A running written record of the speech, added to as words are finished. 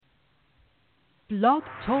Blog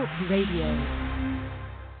Talk Radio.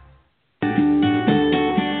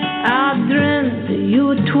 I dreamt that you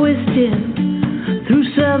were twisted through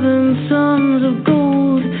 7 suns of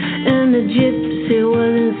gold, and the gypsy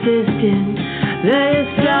was insisting that his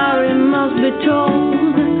story must be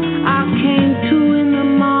told. I came to in the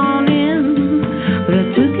morning, but I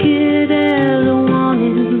took it as a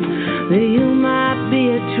warning that you might be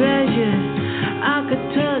a treasure I could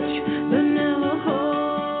touch but never hold.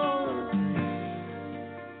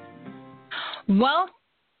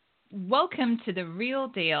 Welcome to The Real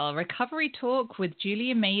Deal, Recovery Talk with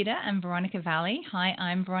Julie, Maida and Veronica Valli. Hi,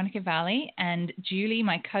 I'm Veronica Valli, and Julie,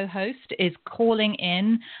 my co-host, is calling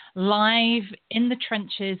in live in the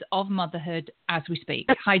trenches of motherhood as we speak.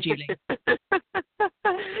 Hi, Julie.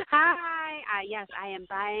 Hi. Yes, I am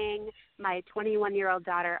buying my 21-year-old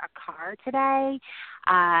daughter a car today,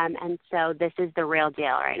 and so this is the real deal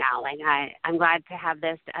right now. Like I'm glad to have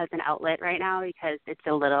this as an outlet right now because it's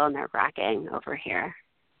a little nerve-wracking over here.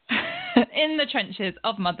 In the trenches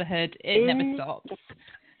of motherhood, it never stops.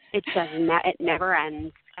 It doesn't. It never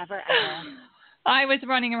ends. Ever. I was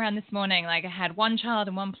running around this morning like I had one child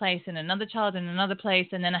in one place and another child in another place,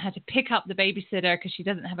 and then I had to pick up the babysitter because she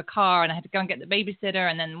doesn't have a car, and I had to go and get the babysitter,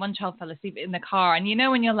 and then one child fell asleep in the car. And you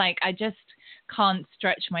know when you're like, I just can't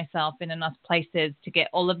stretch myself in enough places to get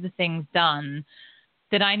all of the things done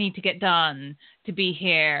that I need to get done to be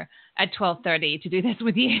here at 12:30 to do this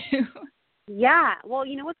with you. Yeah. Well,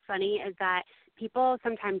 you know what's funny is that people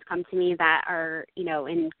sometimes come to me that are,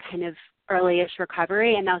 in kind of early-ish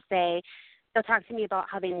recovery, and they'll talk to me about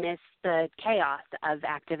how they miss the chaos of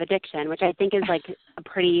active addiction, which I think is like a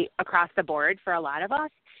pretty across the board for a lot of us.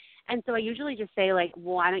 And so I usually just say like,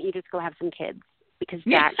 well, why don't you just go have some kids? Because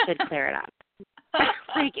that should clear it up.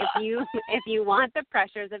 Like if you want the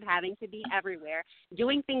pressures of having to be everywhere,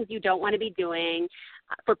 doing things you don't want to be doing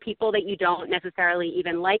for people that you don't necessarily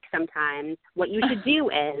even like sometimes, what you should do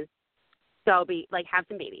is have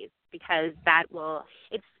some babies, because that will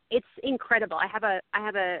it's incredible. I have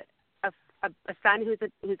a son who's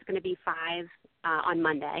going to be 5 on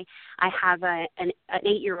Monday. I have an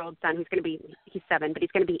 8-year-old son he's 7, but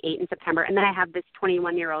he's going to be 8 in September, and then I have this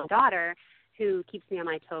 21-year-old daughter who keeps me on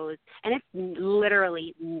my toes, and it's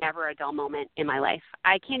literally never a dull moment in my life.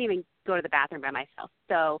 I can't even go to the bathroom by myself.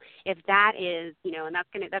 So if that is, and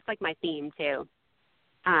that's like my theme too.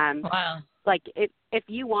 Wow. Like if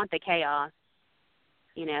you want the chaos,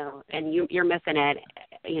 and you're missing it,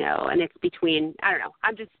 and it's between, I don't know,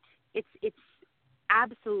 it's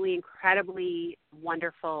absolutely incredibly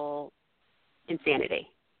wonderful insanity,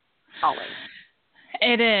 always.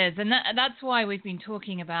 It is, and that's why we've been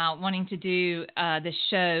talking about wanting to do this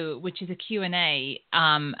show, which is a Q&A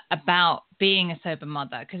about being a sober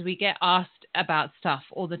mother, because we get asked about stuff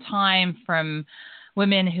all the time from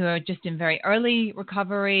women who are just in very early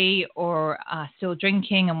recovery or still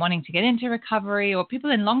drinking and wanting to get into recovery, or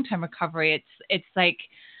people in long-term recovery. It's like,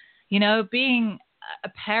 being a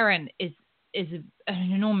parent is an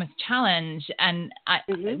enormous challenge, and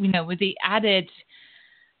with the added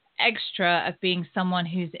extra of being someone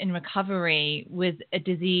who's in recovery with a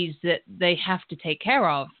disease that they have to take care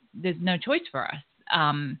of, there's no choice for us.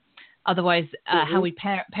 Otherwise, how we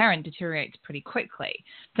parent deteriorates pretty quickly.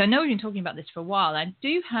 So I know we've been talking about this for a while. I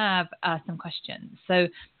do have some questions. So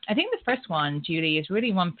I think the first one, Julie, is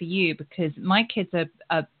really one for you, because my kids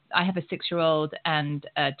I have a 6-year-old and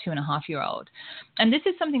a 2.5-year-old. And this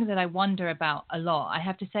is something that I wonder about a lot. I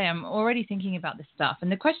have to say, I'm already thinking about this stuff.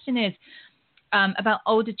 And the question is, about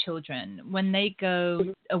older children when they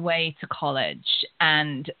go away to college,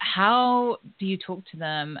 and how do you talk to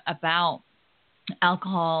them about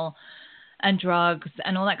alcohol and drugs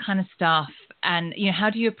and all that kind of stuff, and how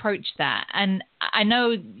do you approach that? And I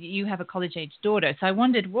know you have a college-age daughter, so I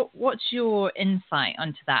wondered what's your insight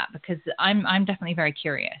onto that, because I'm definitely very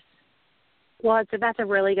curious. Well, so that's a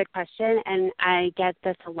really good question, and I get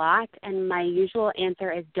this a lot, and my usual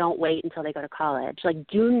answer is don't wait until they go to college. Like,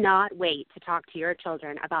 do not wait to talk to your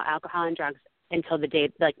children about alcohol and drugs until the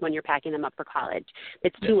day, like when you're packing them up for college.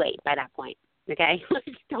 It's too late by that point, okay?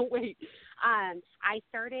 Like, don't wait.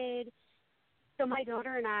 So my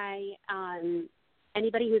daughter and I,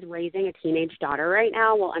 anybody who's raising a teenage daughter right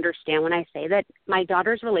now will understand when I say that my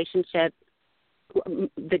daughter's relationship,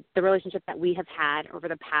 the relationship that we have had over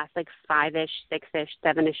the past 5-ish, 6-ish,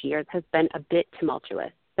 7-ish years has been a bit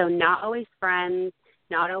tumultuous. So not always friends,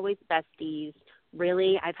 not always besties.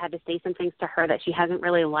 Really, I've had to say some things to her that she hasn't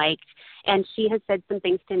really liked, and she has said some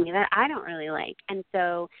things to me that I don't really like. And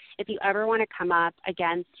so if you ever want to come up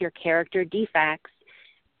against your character defects,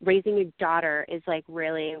 raising a daughter is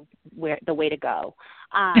really the way to go.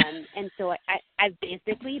 And so I've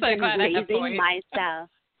basically so been raising myself.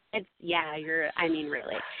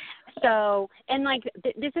 Really. So, and like,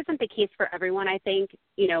 this isn't the case for everyone. I think,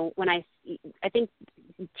 I think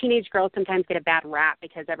teenage girls sometimes get a bad rap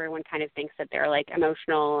because everyone kind of thinks that they're like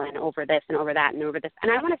emotional and over this and over that and over this.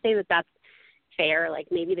 And I want to say that that's fair. Like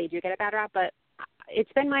maybe they do get a bad rap, but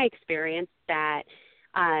it's been my experience that,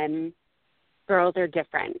 girls are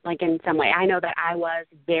different, like in some way. I know that I was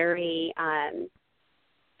very, I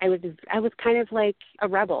was kind of like a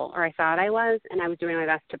rebel, or I thought I was, and I was doing my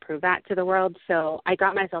best to prove that to the world. So I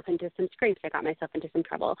got myself into some scrapes. I got myself into some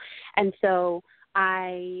trouble. And so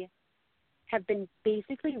I have been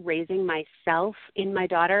basically raising myself in my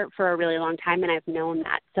daughter for a really long time, and I've known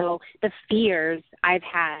that. So the fears I've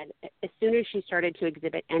had, as soon as she started to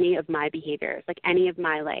exhibit any of my behaviors, like any of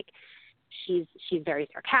my, like, she's very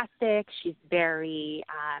sarcastic, she's very,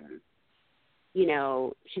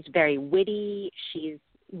 she's very witty, she's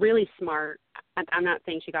really smart. I'm not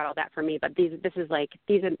saying she got all that from me, but this is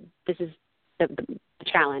the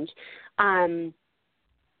challenge.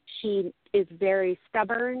 She is very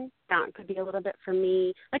stubborn. That could be a little bit for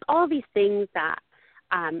me. Like all of these things that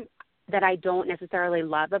I don't necessarily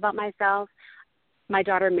love about myself, my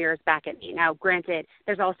daughter mirrors back at me. Now, granted,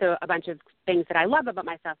 there's also a bunch of things that I love about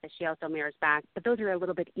myself that she also mirrors back, but those are a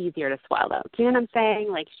little bit easier to swallow. Do you know what I'm saying?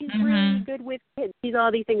 Like, she's really good with kids. She's all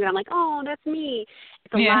these things, and I'm like, oh, that's me.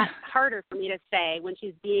 It's a lot harder for me to say when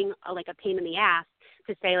she's being like a pain in the ass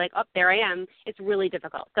to say, like, oh, there I am. It's really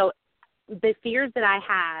difficult. So the fears that I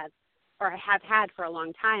have or have had for a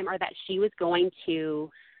long time are that she was going to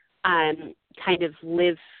kind of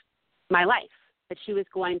live my life, that she was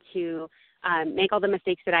going to make all the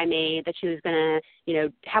mistakes that I made, that she was going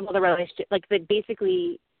to, have all the relationships, like that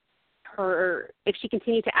basically if she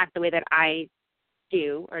continued to act the way that I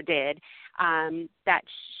do or did, that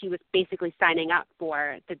she was basically signing up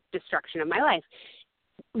for the destruction of my life,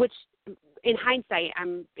 which in hindsight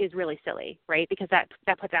is really silly, right? Because that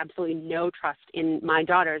puts absolutely no trust in my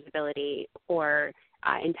daughter's ability or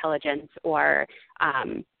intelligence or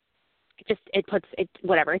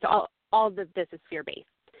whatever. It's all of this is fear-based.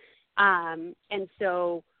 And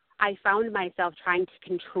so I found myself trying to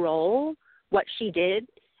control what she did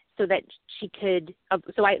so that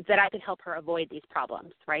I could help her avoid these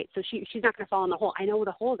problems, right? So she's not going to fall in the hole. I know where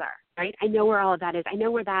the holes are, right? I know where all of that is. I know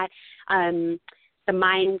where that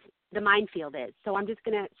the minefield is. So I'm just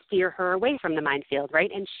going to steer her away from the minefield, right?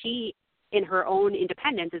 And she, in her own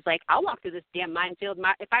independence, is like, I'll walk through this damn minefield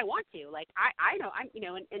if I want to. Like I know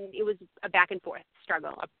and it was a back and forth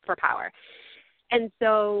struggle for power. And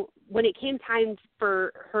so when it came time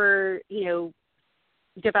for her,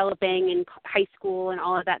 developing in high school and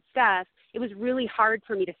all of that stuff, it was really hard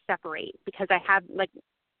for me to separate because I have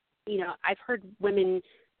I've heard women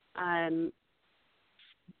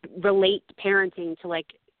relate parenting to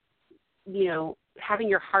having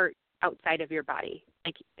your heart outside of your body.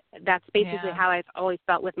 Like that's basically how I've always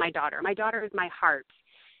felt with my daughter. My daughter is my heart.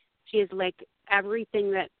 She is like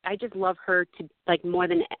everything that I just love her to like more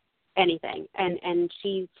than anything. And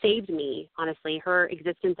she saved me, honestly. Her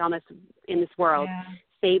existence in this world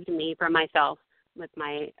saved me from myself with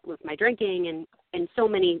my drinking and so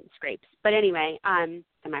many scrapes. But anyway, in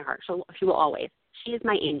my heart, she will always. She is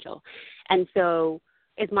my angel. And so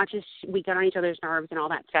as much as we get on each other's nerves and all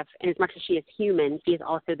that stuff, and as much as she is human, she is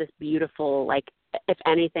also this beautiful, like, if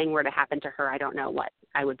anything were to happen to her, I don't know what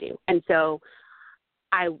I would do. And so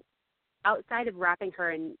outside of wrapping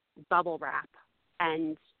her in bubble wrap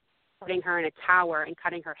and putting her in a tower and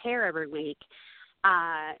cutting her hair every week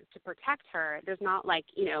to protect her, there's not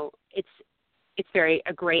it's very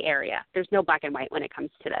a gray area. There's no black and white when it comes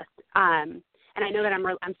to this. And I know that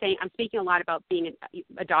I'm speaking a lot about being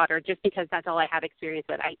a daughter just because that's all I have experience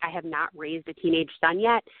with. I have not raised a teenage son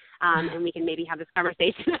yet, and we can maybe have this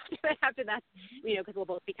conversation after that, because we'll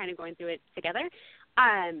both be kind of going through it together.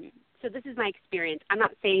 So this is my experience. I'm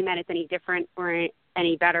not saying that it's any different or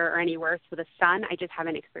any better or any worse with a son. I just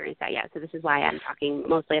haven't experienced that yet. So this is why I'm talking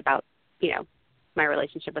mostly about, my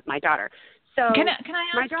relationship with my daughter. So can I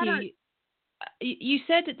ask you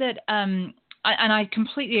said that, and I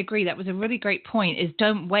completely agree, that was a really great point, is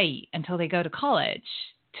don't wait until they go to college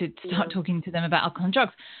to start talking to them about alcohol and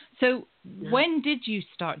drugs. So when did you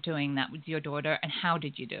start doing that with your daughter, and how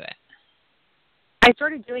did you do it? I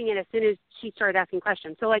started doing it as soon as she started asking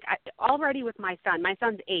questions. So already with my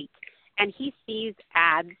son's 8, and he sees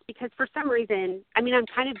ads because for some reason, I'm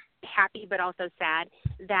kind of happy but also sad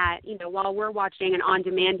that, while we're watching an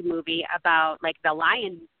on-demand movie about like the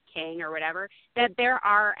Lion King or whatever, that there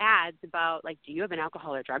are ads about, like, do you have an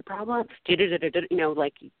alcohol or drug problem?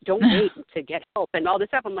 Like, don't wait to get help and all this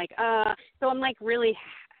stuff. I'm like, so I'm, like, really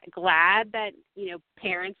glad that,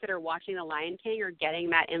 parents that are watching The Lion King are getting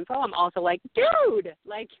that info. I'm also like, dude,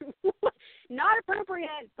 like, not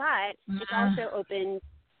appropriate, but it's also opened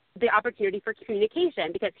the opportunity for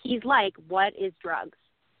communication, because he's like, what is drugs?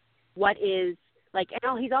 What is, like,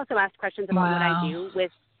 and he's also asked questions about what I do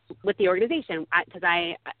with the organization, because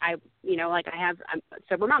I have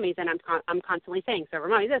sober mommies, and I'm constantly saying sober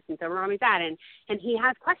mommies this and sober mommies that, and he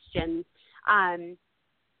has questions, and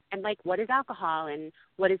like, what is alcohol and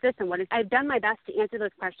what is this and what is, I've done my best to answer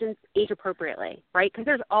those questions age appropriately, right? Because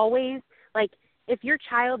there's always, like, if your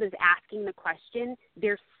child is asking the question,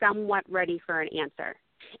 they're somewhat ready for an answer.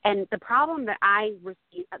 And the problem that I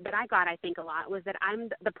got, I think, a lot was that I'm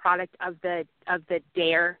the product of the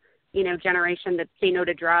DARE, generation that say no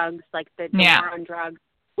to drugs, like the DARE on drugs,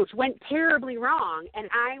 which went terribly wrong. And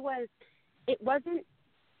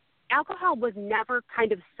alcohol was never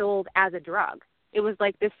kind of sold as a drug. It was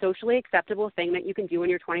like this socially acceptable thing that you can do when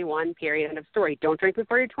you're 21, period, end of story. Don't drink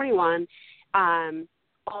before you're 21,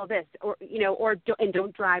 all this, and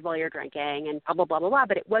don't drive while you're drinking, and blah, blah, blah, blah, blah.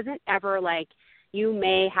 But it wasn't ever like, you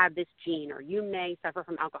may have this gene, or you may suffer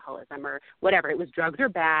from alcoholism, or whatever. It was drugs are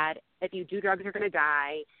bad. If you do drugs, you're going to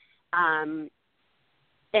die.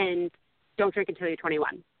 And don't drink until you're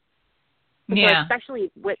 21. Yeah. So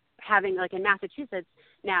especially with having, like, in Massachusetts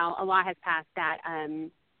now, a law has passed that,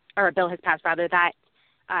 or a bill has passed rather, that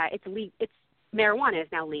marijuana is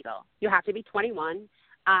now legal. You have to be 21,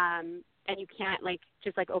 and you can't, like,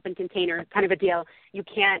 just like open container kind of a deal. You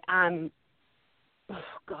can't. Oh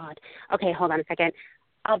God. Okay, hold on a second.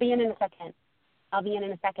 I'll be in a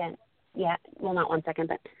second. Yeah, well, not 1 second,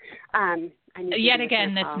 but I need yet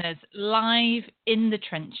again, listeners, live in the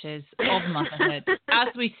trenches of motherhood as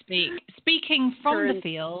we speak. Speaking from the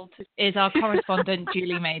field is our correspondent,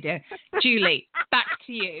 Julie Maida. Julie, back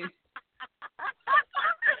to you.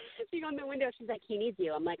 She's on the window. She's like, he needs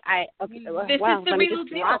you. I'm like, okay. This well, is the real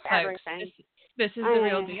deal, folks. This is the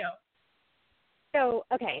real deal. So,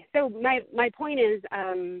 okay. So my point is,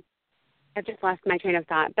 I've just lost my train of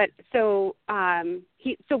thought. But so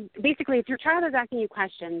basically, if your child is asking you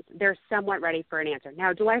questions, they're somewhat ready for an answer.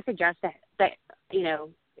 Now, do I suggest that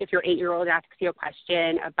if your 8-year-old asks you a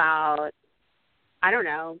question about, I don't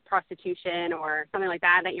know, prostitution or something like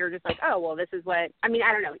that, that you're just like, oh, well, this is what, I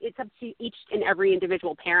don't know. It's up to each and every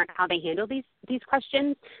individual parent how they handle these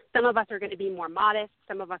questions. Some of us are going to be more modest.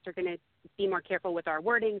 Some of us are going to be more careful with our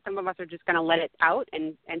wording. Some of us are just going to let it out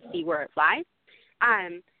and see where it flies.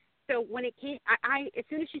 So when it came, I as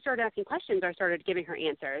soon as she started asking questions, I started giving her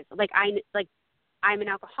answers. I'm an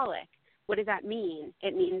alcoholic. What does that mean?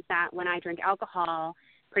 It means that when I drink alcohol,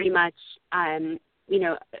 pretty much, I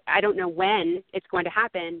don't know when it's going to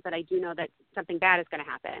happen, but I do know that something bad is going to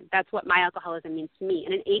happen. That's what my alcoholism means to me,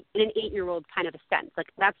 in an 8-year-old kind of a sense. Like,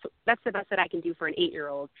 that's the best that I can do for an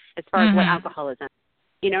 8-year-old as far as what alcoholism.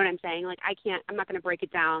 You know what I'm saying? Like, I'm not going to break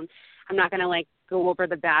it down. I'm not going to, like, go over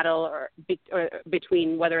the battle or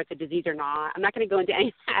between whether it's a disease or not. I'm not going to go into any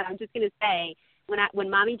of that. I'm just going to say,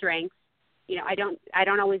 when mommy drinks, I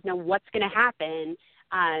don't always know what's going to happen,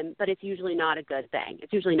 but it's usually not a good thing.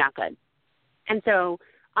 It's usually not good. And so,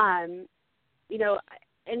 and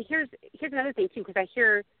here's another thing too, because I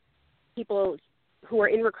hear people who are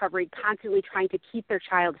in recovery constantly trying to keep their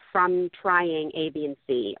child from trying A, B, and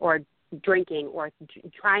C, or drinking, or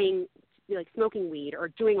trying, like, smoking weed, or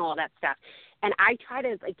doing all that stuff. And I try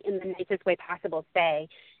to, like, in the nicest way possible, say,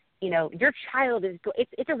 your child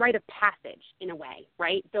it's a rite of passage in a way,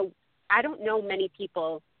 right? So I don't know many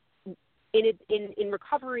people in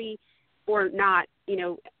recovery or not,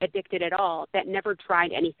 addicted at all, that never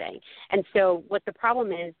tried anything. And so what the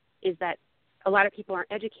problem is that a lot of people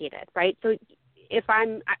aren't educated, right? So if I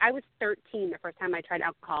was 13 the first time I tried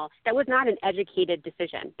alcohol, that was not an educated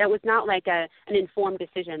decision. That was not like an informed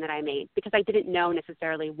decision that I made, because I didn't know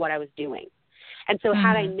necessarily what I was doing. And so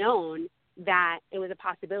had I known that it was a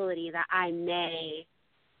possibility that I may,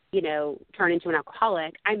 turn into an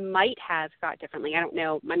alcoholic, I might have thought differently. I don't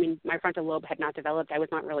know. My frontal lobe had not developed. I was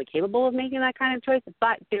not really capable of making that kind of choice,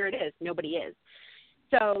 but there it is. Nobody is.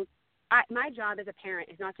 So my job as a parent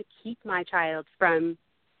is not to keep my child from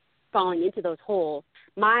falling into those holes.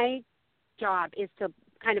 My job is to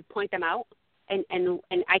kind of point them out, and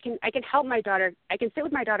I can help my daughter. I can sit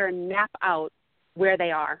with my daughter and map out where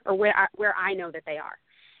they are, or where I know that they are.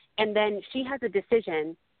 And then she has a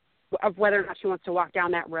decision of whether or not she wants to walk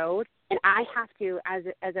down that road. And I have to, as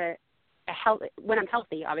a health, when I'm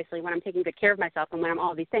healthy, obviously, when I'm taking good care of myself and when I'm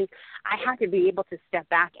all these things, I have to be able to step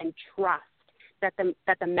back and trust that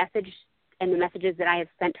the message and the messages that I have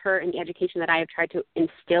sent her and the education that I have tried to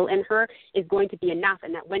instill in her is going to be enough,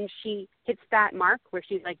 and that when she hits that mark where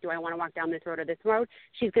she's like, do I want to walk down this road or this road,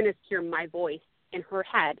 she's going to hear my voice in her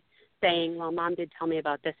head saying, well, Mom did tell me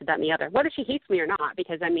about this, that, and the other, whether she hates me or not,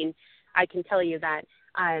 because, I mean, I can tell you that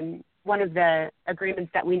one of the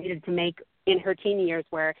agreements that we needed to make in her teen years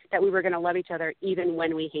were that we were going to love each other even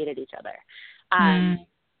when we hated each other. And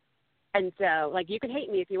so, like, you can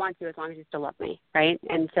hate me if you want to as long as you still love me, right?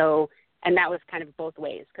 And that was kind of both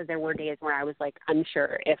ways, because there were days where I was, like,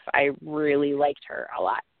 unsure if I really liked her a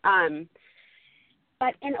lot.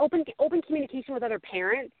 But in open communication with other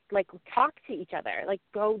parents, like, talk to each other. Like,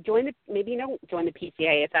 go join maybe join the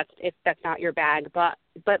PCA if that's not your bag,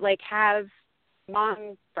 but like, have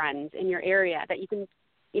mom friends in your area that you can,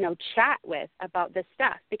 chat with about this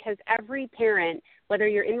stuff, because every parent, whether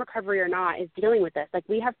you're in recovery or not, is dealing with this. Like,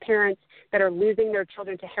 we have parents that are losing their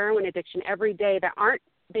children to heroin addiction every day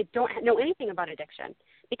they don't know anything about addiction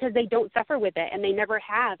because they don't suffer with it and they never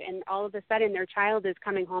have. And all of a sudden their child is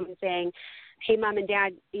coming home and saying, hey, Mom and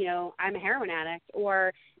Dad, I'm a heroin addict,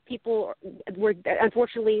 or people were,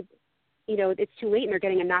 unfortunately, it's too late and they're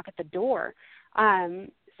getting a knock at the door.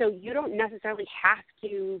 So you don't necessarily have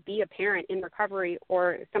to be a parent in recovery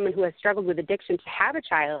or someone who has struggled with addiction to have a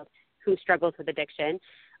child who struggles with addiction.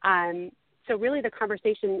 So really the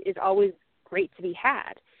conversation is always great to be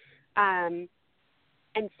had.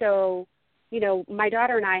 And so, my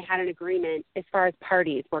daughter and I had an agreement as far as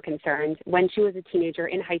parties were concerned when she was a teenager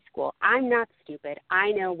in high school. I'm not stupid.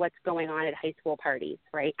 I know what's going on at high school parties,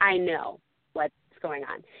 right? I know what's going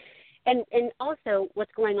on. And also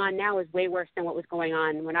what's going on now is way worse than what was going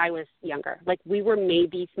on when I was younger. Like, we were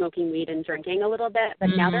maybe smoking weed and drinking a little bit, but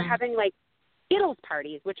now they're having, like, Skittles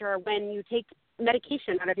parties, which are when you take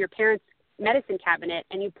medication out of your parents' medicine cabinet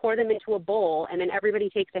and you pour them into a bowl and then everybody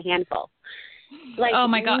takes a handful. Like, oh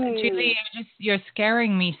my God, Julie, you're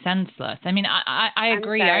scaring me senseless. I mean, I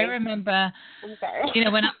agree. I remember, I'm sorry.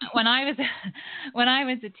 when I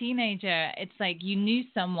was a teenager, it's like you knew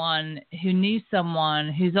someone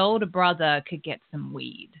whose older brother could get some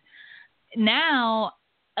weed. Now,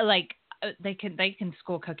 like, they can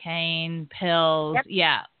score cocaine, pills, yep.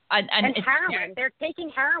 yeah, and heroin. They're taking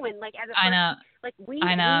heroin like as a I know. Like, weed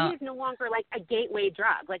is no longer like a gateway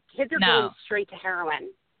drug. Like, kids are going straight to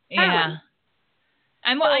heroin. Yeah.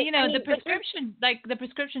 And the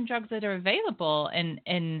prescription drugs that are available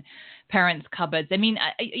in parents' cupboards. I mean,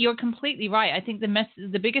 you're completely right. I think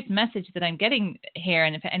the biggest message that I'm getting here,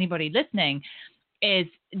 and if anybody listening, is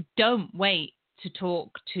don't wait to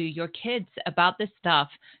talk to your kids about this stuff.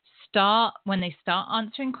 Start when they start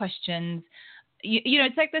answering questions.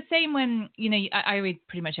 It's like the same when I read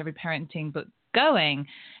pretty much every parenting book going.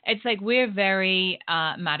 It's like we're very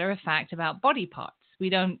matter of fact about body parts. We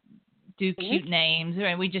don't do cute names,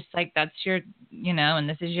 and we just like, that's your, and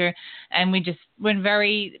this is your, and there's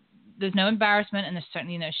no embarrassment and there's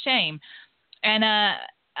certainly no shame. And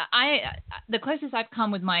the closest I've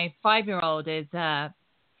come with my 5-year-old is a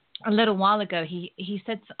little while ago. He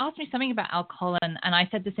asked me something about alcohol, and I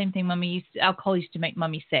said the same thing. Alcohol used to make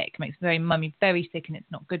Mummy sick, makes Mummy very sick, and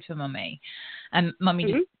it's not good for Mummy. And Mummy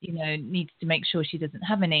just needs to make sure she doesn't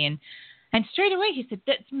have any. And straight away he said,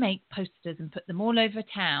 let's make posters and put them all over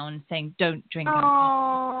town saying, don't drink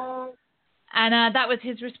alcohol. And that was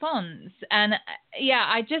his response. And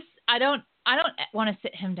I don't want to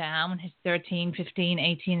sit him down when he's 13, 15,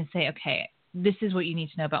 18 and say, okay, this is what you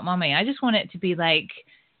need to know about Mommy. I just want it to be like,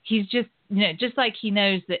 he's just, just like he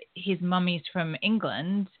knows that his mummy's from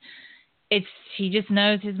England. He just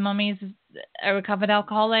knows his mummy's a recovered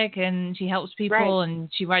alcoholic and she helps people and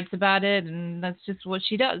she writes about it, and that's just what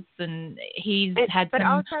she does. And he's had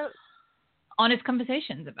some honest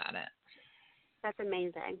conversations about it. That's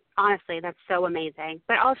amazing. Honestly, that's so amazing.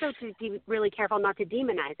 But also to be really careful not to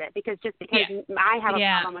demonize it, because just because I have a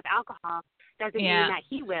problem with alcohol doesn't mean that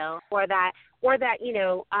he will, or that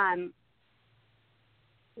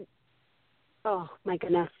oh my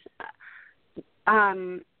goodness.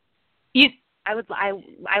 I'm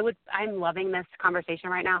loving this conversation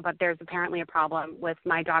right now, but there's apparently a problem with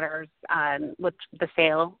my daughter's, with the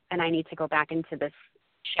sale, and I need to go back into this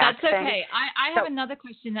chat. That's okay. I have another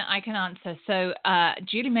question that I can answer. So,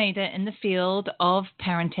 Julie Maida in the field of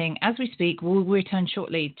parenting, as we speak, will return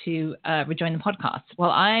shortly to rejoin the podcast.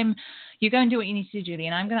 Well, you go and do what you need to do, Julie,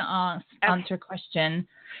 and I'm going to answer a question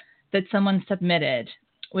that someone submitted,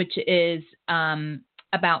 which is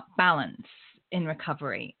about balance in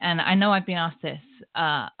recovery. And I know I've been asked this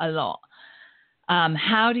a lot.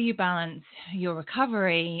 How do you balance your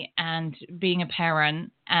recovery and being a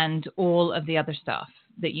parent and all of the other stuff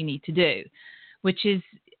that you need to do? Which is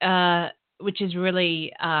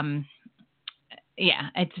really,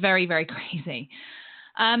 it's very, very crazy.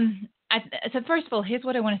 So first of all, here's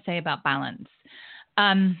what I want to say about balance.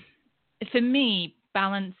 For me,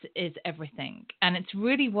 balance is everything. And it's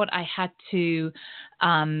really what I had to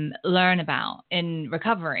learn about in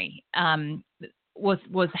recovery,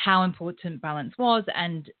 was how important balance was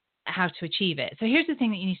and how to achieve it. So here's the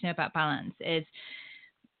thing that you need to know about balance is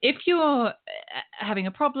if you're having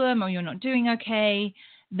a problem or you're not doing okay,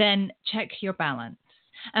 then check your balance.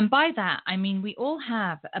 And by that, I mean, we all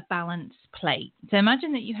have a balance plate. So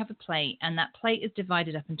imagine that you have a plate and that plate is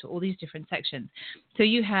divided up into all these different sections. So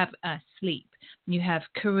you have sleep, you have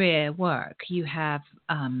career, work, you have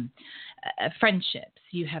friendships,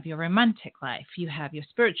 you have your romantic life, you have your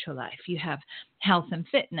spiritual life, you have health and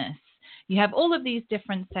fitness. You have all of these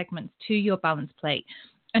different segments to your balance plate.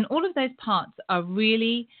 And all of those parts are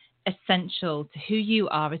really essential to who you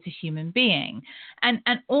are as a human being. And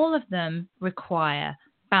all of them require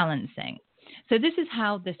balancing. So this is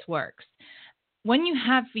how this works. When you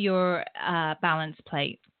have your balance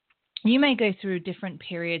plate, you may go through different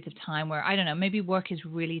periods of time where, I don't know, maybe work is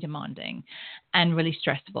really demanding and really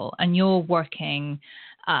stressful, and you're working,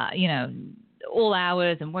 all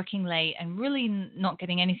hours and working late and really not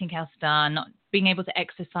getting anything else done, not being able to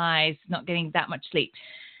exercise, not getting that much sleep.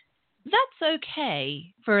 That's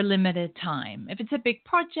okay for a limited time. If it's a big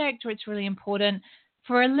project or it's really important,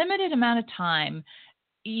 for a limited amount of time,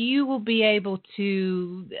 you will be able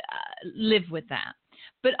to live with that.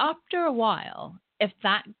 But after a while, if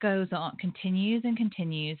that goes on, continues and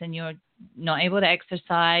continues, and you're not able to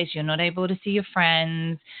exercise, you're not able to see your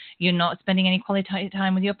friends, you're not spending any quality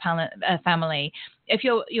time with your family, if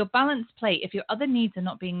your balance plate, if your other needs are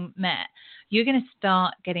not being met, you're going to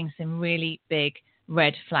start getting some really big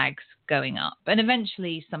red flags going up, and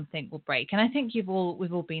eventually something will break. And I think we've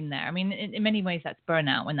all been there. I mean, in many ways, that's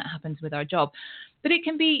burnout when that happens with our job, but it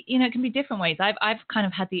can be different ways. I've kind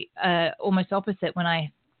of had the almost opposite. When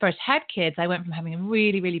I first had kids, I went from having a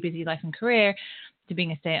really, really busy life and career to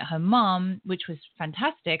being a stay-at-home mom, which was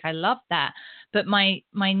fantastic. I loved that. But my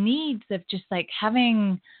needs of just like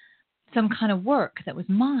having some kind of work that was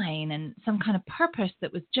mine and some kind of purpose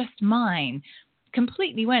that was just mine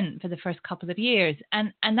completely went for the first couple of years.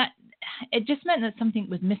 And that it just meant that something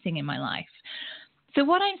was missing in my life. So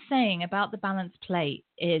what I'm saying about the balance plate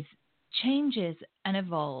is changes and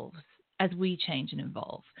evolves as we change and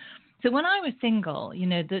evolve. So when I was single,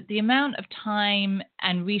 the amount of time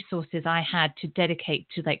and resources I had to dedicate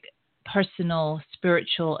to like personal,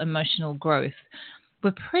 spiritual, emotional growth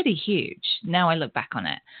were pretty huge. Now I look back on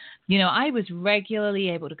it. I was regularly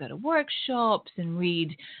able to go to workshops and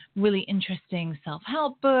read really interesting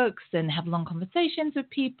self-help books and have long conversations with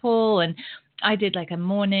people. And I did like a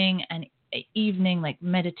morning and evening like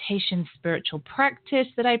meditation spiritual practice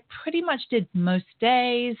that I pretty much did most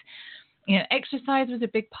days. Exercise was a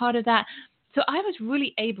big part of that. So I was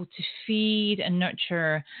really able to feed and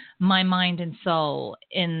nurture my mind and soul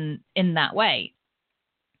in that way.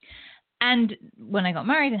 And when I got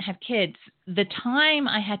married and had kids, the time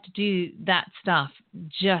I had to do that stuff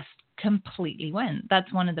just completely went.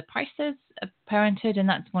 That's one of the prices of parenthood, and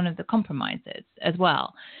that's one of the compromises as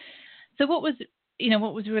well. So what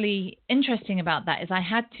was really interesting about that is I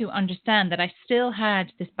had to understand that I still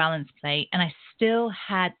had this balance plate and I still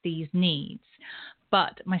had these needs,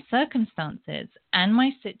 but my circumstances and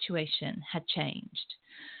my situation had changed.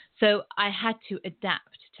 So I had to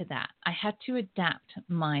adapt to that. I had to adapt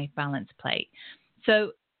my balance plate.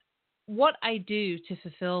 So what I do to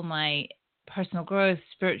fulfill my personal growth,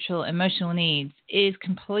 spiritual, emotional needs is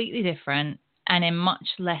completely different and I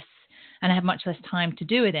have much less time to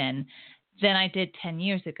do it in than I did 10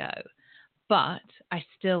 years ago, but I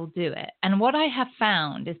still do it. And what I have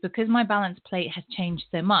found is because my balance plate has changed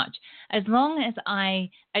so much, as long as I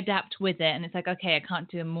adapt with it, and it's like, okay, I can't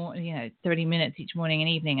do more, 30 minutes each morning and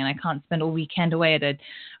evening, and I can't spend all weekend away at a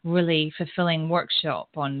really fulfilling workshop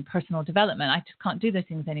on personal development. I just can't do those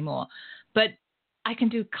things anymore. But I can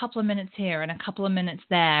do a couple of minutes here and a couple of minutes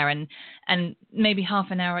there and maybe half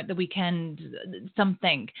an hour at the weekend,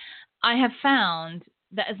 something. I have found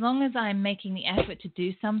that as long as I'm making the effort to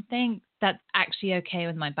do something, that's actually okay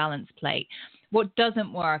with my balance plate. What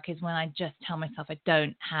doesn't work is when I just tell myself I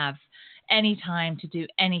don't have any time to do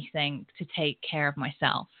anything to take care of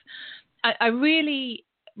myself. I really,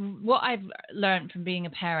 what I've learned from being a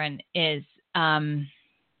parent is,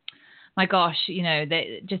 my gosh,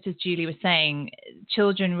 just as Julie was saying,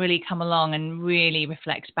 children really come along and really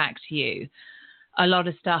reflect back to you a lot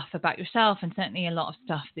of stuff about yourself and certainly a lot of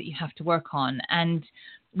stuff that you have to work on. And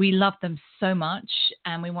we love them so much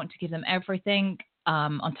and we want to give them everything.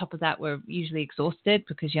 On top of that, we're usually exhausted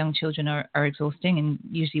because young children are exhausting and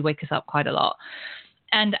usually wake us up quite a lot.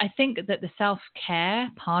 And I think that the self-care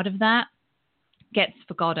part of that gets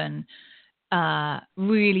forgotten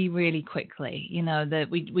really, really quickly. You know, that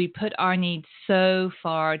we put our needs so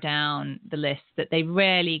far down the list that they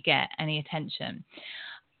rarely get any attention.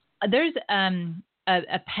 There's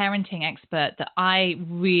a parenting expert that I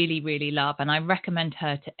really, really love, and I recommend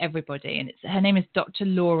her to everybody. And her name is Dr.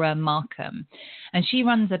 Laura Markham, and she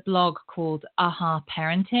runs a blog called Aha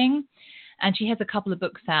Parenting. And she has a couple of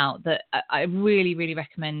books out that I really, really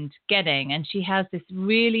recommend getting. And she has this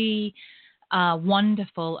really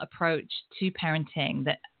wonderful approach to parenting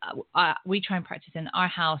that we try and practice in our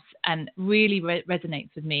house and really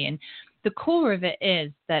resonates with me. And the core of it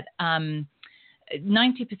is that 90%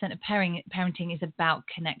 of parenting is about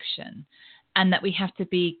connection, and that we have to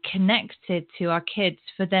be connected to our kids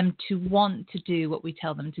for them to want to do what we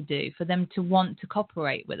tell them to do, for them to want to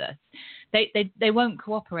cooperate with us. They won't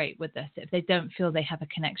cooperate with us if they don't feel they have a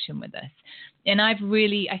connection with us. And I can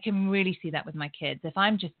really see that with my kids. If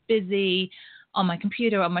I'm just busy on my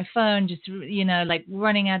computer, on my phone, just, like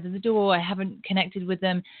running out of the door, I haven't connected with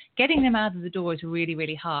them, getting them out of the door is really,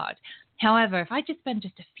 really hard. However, if I just spend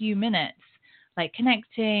just a few minutes like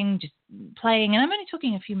connecting, just playing, and I'm only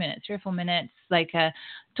talking a few minutes, 3 or 4 minutes, like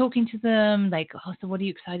talking to them, like, oh, so what are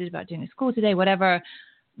you excited about doing at school today, whatever,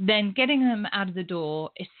 then getting them out of the door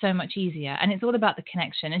is so much easier. And it's all about the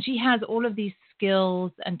connection. And she has all of these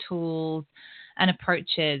skills and tools and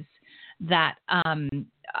approaches that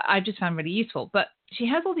I just found really useful. But she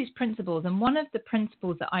has all these principles, and one of the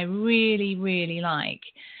principles that I really, really like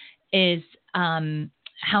is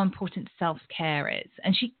how important self-care is.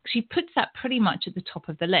 And she puts that pretty much at the top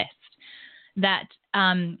of the list, that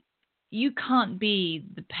you can't be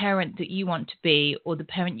the parent that you want to be or the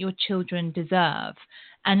parent your children deserve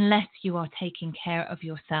unless you are taking care of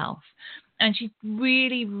yourself. And she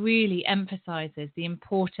really, really emphasizes the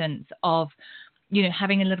importance of,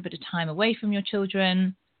 having a little bit of time away from your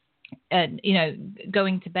children,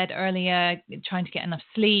 going to bed earlier, trying to get enough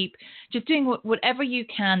sleep, just doing whatever you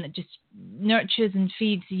can that just nurtures and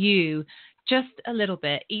feeds you just a little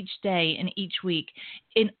bit each day and each week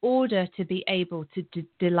in order to be able to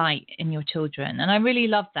delight in your children. And I really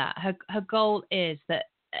love that. Her goal is that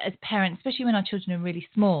as parents, especially when our children are really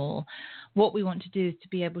small, what we want to do is to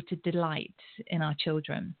be able to delight in our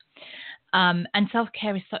children. And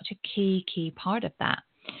self-care is such a key part of that.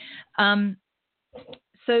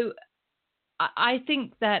 So I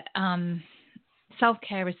think that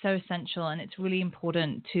self-care is so essential, and it's really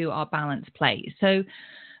important to our balanced plate. So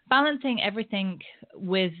balancing everything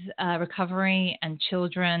with recovery and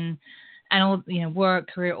children and all, work,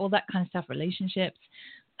 career, all that kind of stuff, relationships.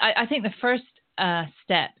 I think the first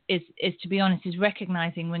step is to be honest, is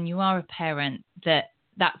recognizing when you are a parent that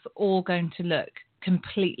that's all going to look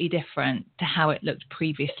completely different to how it looked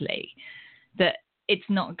previously, that it's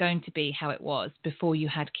not going to be how it was before you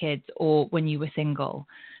had kids or when you were single,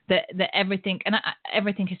 that everything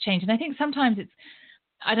has changed. And I think sometimes it's,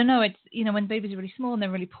 I don't know, it's, when babies are really small and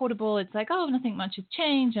they're really portable, it's like, oh, nothing much has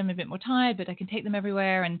changed. I'm a bit more tired, but I can take them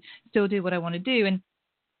everywhere and still do what I want to do. And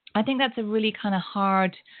I think that's a really kind of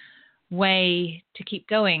hard way to keep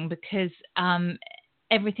going because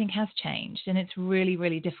everything has changed, and it's really,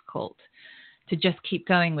 really difficult to just keep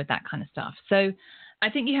going with that kind of stuff. So I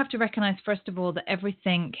think you have to recognize, first of all, that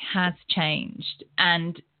everything has changed,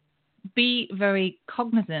 and be very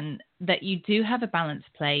cognizant that you do have a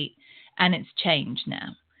balanced plate and it's changed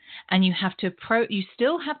now. And you have to you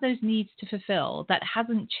still have those needs to fulfill. That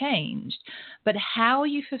hasn't changed, but how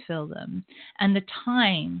you fulfill them and the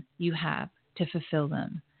time you have to fulfill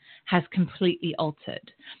them has completely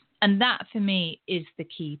altered. And that for me is the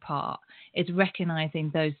key part, is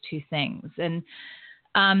recognizing those two things. And,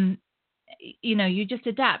 you just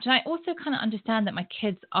adapt. And I also kind of understand that my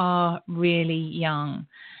kids are really young.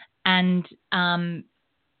 And in,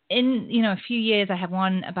 a few years, I have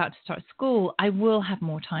one about to start school, I will have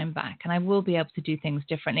more time back and I will be able to do things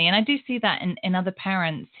differently. And I do see that in other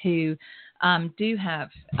parents who do have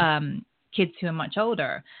kids who are much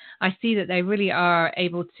older. I see that they really are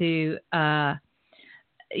able to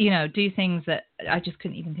do things that I just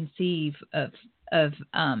couldn't even conceive of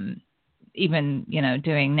even,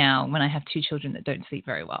 doing now when I have two children that don't sleep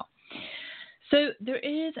very well. So there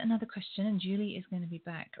is another question, and Julie is going to be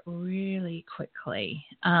back really quickly.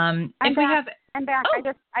 I'm back. Oh,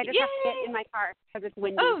 I just yay. have to get in my car because it's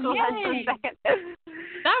windy. Oh, Hold on for a yay. second.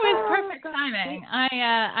 That was perfect timing.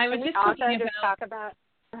 I was just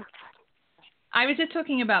I was just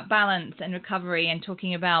talking about balance and recovery, and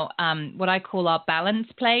talking about what I call our balance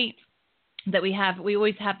plate. that we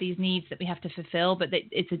always have these needs that we have to fulfill, but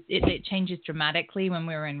it changes dramatically when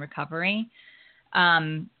we're in recovery.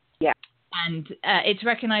 Yeah. And it's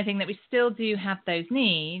recognizing that we still do have those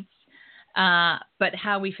needs, but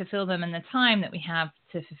how we fulfill them and the time that we have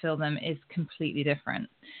to fulfill them is completely different.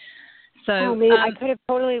 So, man, I could have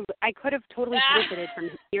totally benefited from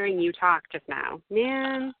hearing you talk just now,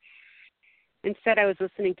 man. Instead, I was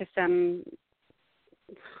listening to some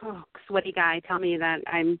sweaty guy tell me that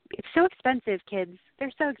it's so expensive, kids.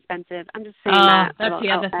 They're so expensive. I'm just saying that. That's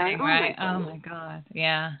the other thing, right? Oh my God.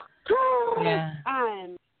 Yeah. Yeah.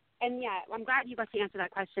 And yeah, I'm glad you got to answer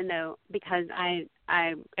that question though, because I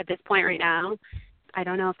at this point right now, I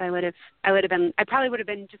don't know if I probably would have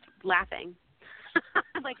been just laughing.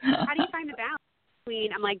 Like, how do you find the balance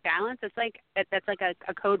between, I'm like, balance? It's like, that's like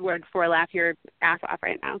a code word for laugh your ass off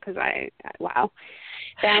right now. Cause wow.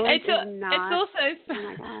 Balance is not.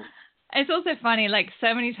 It's also funny, like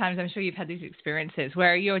so many times I'm sure you've had these experiences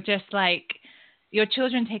where you're just like, your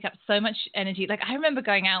children take up so much energy. Like I remember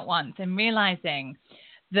going out once and realizing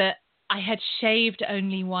that I had shaved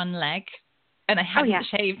only one leg and I hadn't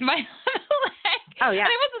shaved my other leg. Oh, yeah. And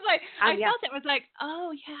it was like, I felt it was like,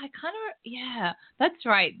 oh, yeah, that's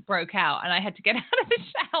right, broke out. And I had to get out of the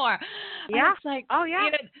shower. Yeah. And it's like, oh, yeah.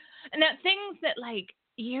 You know, and that things that like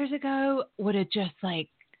years ago would have just like,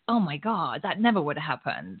 oh my God, that never would have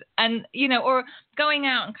happened. And, you know, or going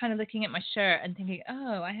out and kind of looking at my shirt and thinking,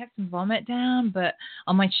 oh, I have some vomit down but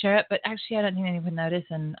on my shirt, but actually I don't think anyone would notice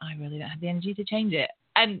and I really don't have the energy to change it.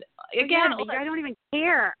 And again, I don't even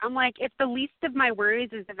care. I'm like, if the least of my worries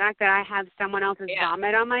is the fact that I have someone else's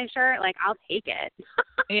vomit on my shirt, like I'll take it.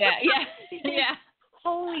 Yeah.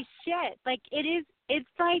 Holy shit. Like it's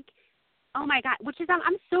like, oh my God, which is,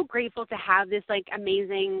 I'm so grateful to have this like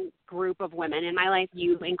amazing group of women in my life,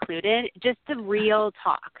 you included, just the real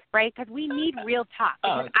talk, right? Because we need real talk.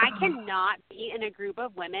 Because I cannot be in a group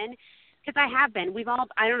of women, because I have been.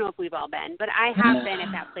 I don't know if we've all been, but I have been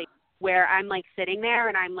at that place where I'm like sitting there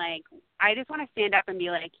and I'm like, I just want to stand up and be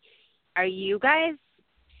like, are you guys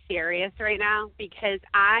serious right now? Because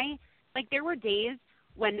there were days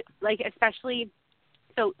when, like, especially,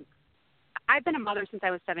 so I've been a mother since I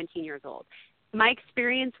was 17 years old. My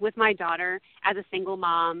experience with my daughter as a single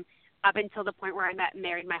mom up until the point where I met and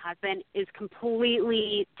married my husband is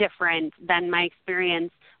completely different than my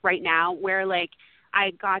experience right now, where, like,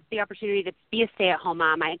 I got the opportunity to be a stay-at-home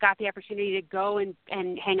mom. I got the opportunity to go and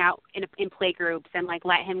hang out in play groups and, like,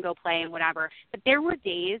 let him go play and whatever. But there were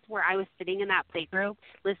days where I was sitting in that play group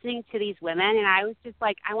listening to these women, and I was just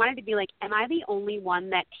like, I wanted to be like, am I the only one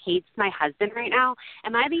that hates my husband right now?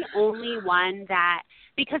 Am I the only one that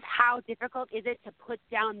 – because how difficult is it to put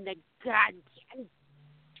down the goddamn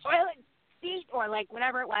toilet seat or, like,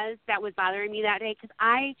 whatever it was that was bothering me that day? Because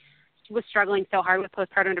I – was struggling so hard with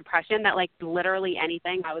postpartum depression that, like, literally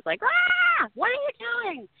anything I was like, what are you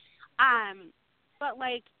doing? But,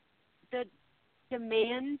 like, the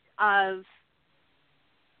demands of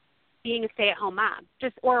being a stay-at-home mom,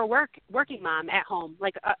 or a working mom at home,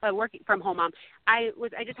 like a working from home mom. I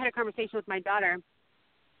just had a conversation with my daughter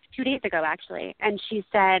 2 days ago, actually, and she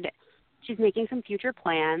said she's making some future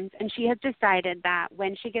plans, and she has decided that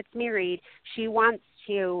when she gets married, she wants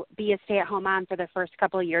to be a stay-at-home mom for the first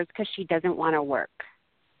couple of years because she doesn't want to work.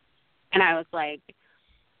 And I was like,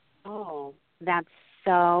 oh, that's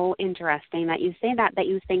so interesting that you say that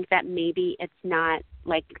you think that maybe it's not,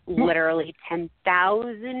 like, literally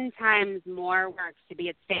 10,000 times more work to be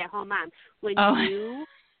a stay-at-home mom.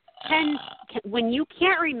 When you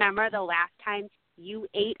can't remember the last time you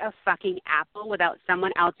ate a fucking apple without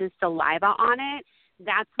someone else's saliva on it,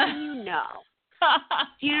 that's when you know.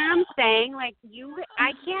 Do you know what I'm saying? Like,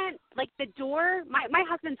 I can't, like, the door, my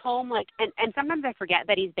husband's home, like, and sometimes I forget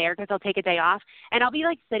that he's there because he'll take a day off, and I'll be,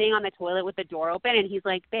 like, sitting on the toilet with the door open, and he's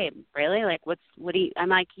like, babe, really? Like, I'm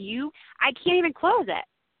like, I can't even close it.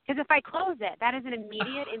 Because if I close it, that is an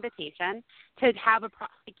immediate invitation to have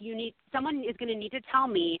someone is going to need to tell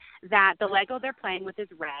me that the Lego they're playing with is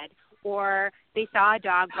red, or they saw a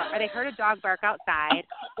dog, or they heard a dog bark outside,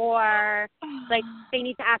 or, like, they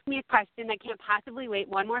need to ask me a question that can't possibly wait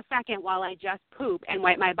one more second while I just poop and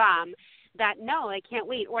wipe my bum. That, no, I can't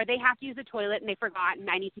wait. Or they have to use the toilet and they forgot and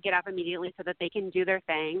I need to get up immediately so that they can do their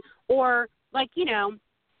thing. Or, like, you know,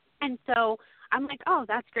 and so I'm like, oh,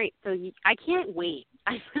 that's great. So I can't wait.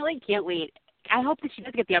 I really can't wait. I hope that she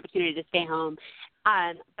does get the opportunity to stay home.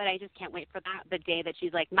 But I just can't wait for the day that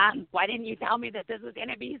she's like, Mom, why didn't you tell me that this was going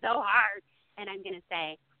to be so hard? And I'm going to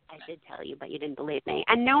say, I did tell you, but you didn't believe me.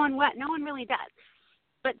 And no one really does.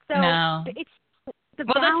 But so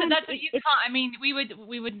Well, that's what you can't. I mean, we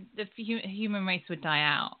would the human race would die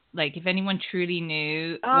out. Like if anyone truly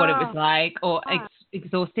knew what it was like, or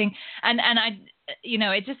exhausting, and I,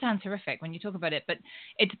 it just sounds horrific when you talk about it. But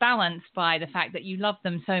it's balanced by the fact that you love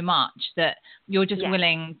them so much that you're just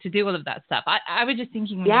willing to do all of that stuff. I was just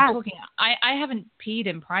thinking when you're talking, I haven't peed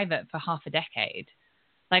in private for half a decade.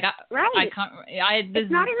 Like I can't. It's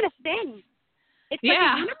not even a thing. It's like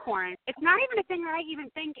a unicorn. It's not even a thing that I even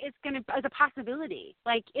think is a possibility.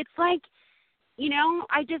 Like it's like,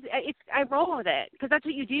 I roll with it because that's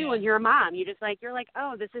what you do when you're a mom. You're like,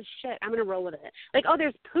 oh, this is shit. I'm gonna roll with it. Like, oh,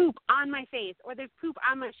 there's poop on my face, or there's poop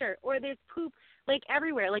on my shirt, or there's poop like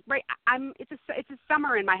everywhere. Like, right, it's a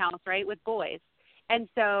summer in my house, right, with boys. And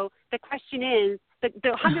so the question is, the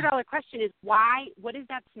 $100 question is why? What is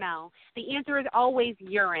that smell? The answer is always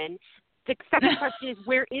urine. The second question is,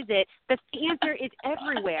 where is it? The answer is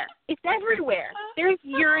everywhere. It's everywhere. There's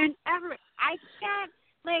urine everywhere. I can't,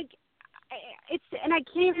 and I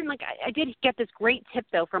can't even, I did get this great tip,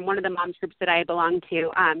 though, from one of the moms groups that I belong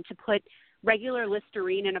to put regular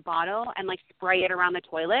Listerine in a bottle and, spray it around the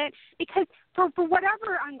toilet. Because for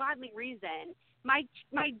whatever ungodly reason, my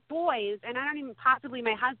boys, and I don't even, possibly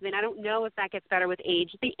my husband, I don't know if that gets better with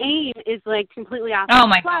age, the aim is, completely off. Oh,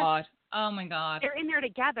 my God. Oh, my God. They're in there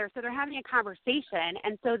together, so they're having a conversation,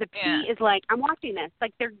 and so the pee is I'm watching this.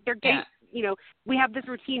 They're getting, we have this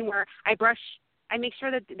routine where I make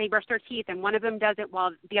sure that they brush their teeth, and one of them does it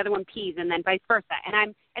while the other one pees, and then vice versa.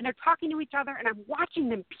 And they're talking to each other, and I'm watching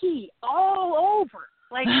them pee all over,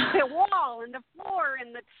 the wall and the floor,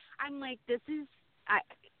 and I'm like, this is.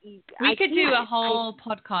 We could do a whole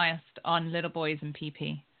podcast on little boys and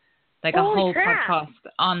pee-pee. A whole podcast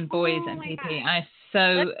on boys and pee-pee. I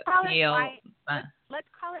so feel. Let's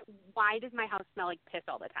call it, why does my house smell like piss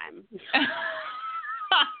all the time?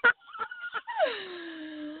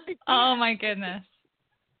 Oh, my goodness.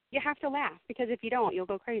 You have to laugh, because if you don't, you'll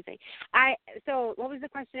go crazy. So what was the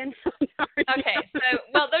question? Okay,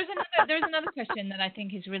 so there's another question that I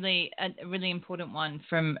think is really a really important one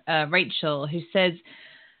from Rachel, who says,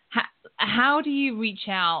 how do you reach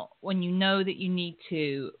out when you know that you need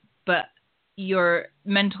to, but your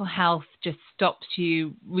mental health just stops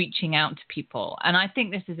you reaching out to people? And I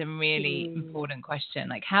think this is a really important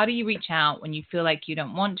question. How do you reach out when you feel like you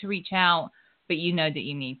don't want to reach out, but you know that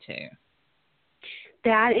you need to?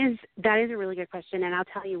 That is a really good question, and I'll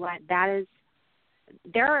tell you what,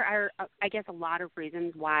 there are, I guess, a lot of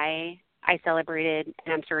reasons why I celebrated,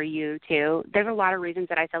 and I'm sure you too. There's a lot of reasons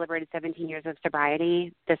that I celebrated 17 years of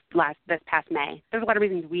sobriety this past May. There's a lot of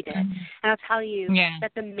reasons we did, and I'll tell you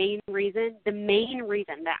that the main reason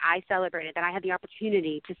that I celebrated, that I had the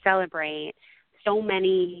opportunity to celebrate so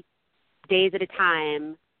many days at a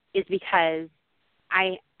time, is because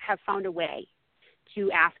I have found a way to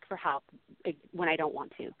ask for help when I don't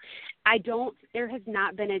want to. There has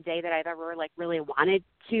not been a day that I've ever really wanted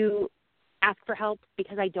to ask for help,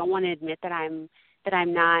 because I don't want to admit that I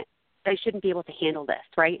shouldn't be able to handle this,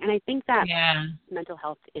 right? And I think that mental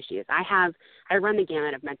health issues, I run the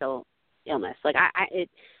gamut of mental illness. We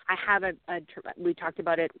talked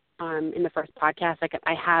about it in the first podcast.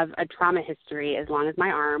 I have a trauma history as long as my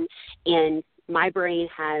arm, and my brain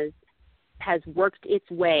has worked its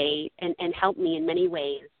way and helped me in many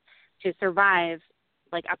ways to survive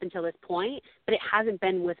up until this point, but it hasn't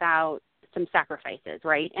been without some sacrifices,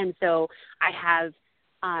 right? And so I have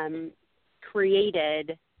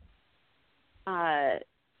created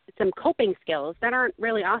some coping skills that aren't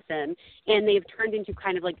really awesome, and they've turned into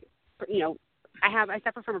kind of I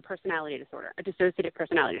suffer from a personality disorder, a dissociative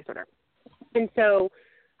personality disorder. And so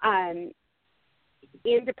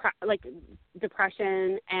in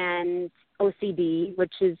depression and OCD,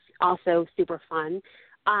 which is also super fun,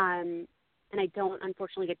 and I don't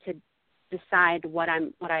unfortunately get to decide what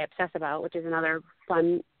I obsess about, which is another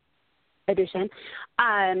fun addition.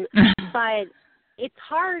 But it's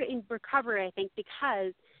hard in recovery, I think,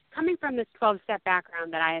 because coming from this 12-step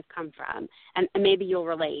background that I have come from, and maybe you'll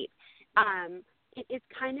relate, it's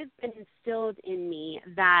kind of been instilled in me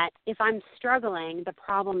that if I'm struggling, the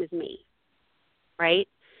problem is me, right?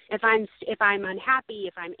 If I'm unhappy,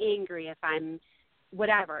 if I'm angry, if I'm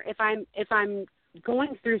whatever, if I'm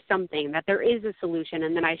going through something, that there is a solution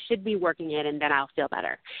and that I should be working it, and then I'll feel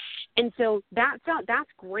better. And so that's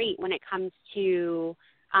great when it comes to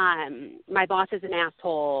my boss is an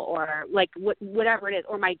asshole, or whatever it is,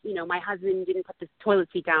 or my husband didn't put the toilet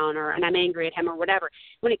seat down, and I'm angry at him, or whatever.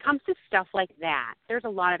 When it comes to stuff like that, there's a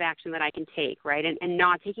lot of action that I can take, right? And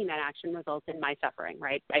not taking that action results in my suffering,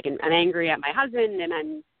 right? I'm angry at my husband, and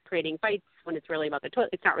I'm creating fights when it's really about the toilet.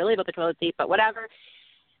 It's not really about the toilet seat, but whatever.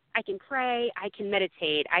 I can pray, I can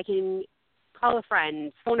meditate, I can call a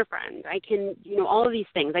friend, phone a friend. I can, all of these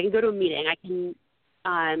things. I can go to a meeting. I can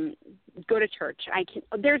go to church.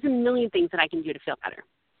 There's a million things that I can do to feel better.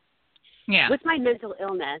 Yeah. With my mental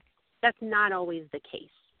illness, that's not always the case,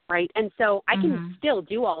 right? And so I can still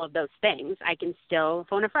do all of those things. I can still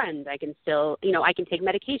phone a friend. I can still, I can take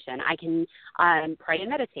medication. I can pray and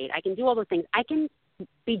meditate. I can do all those things. I can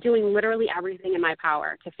be doing literally everything in my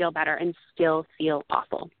power to feel better and still feel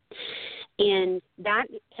awful. And that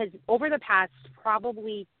has, over the past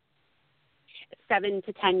probably 7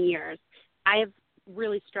 to 10 years, I have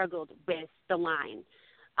really struggled with the line.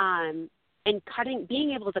 And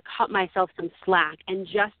being able to cut myself some slack and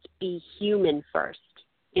just be human first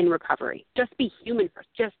in recovery. Just be human first.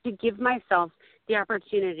 Just to give myself the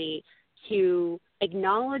opportunity to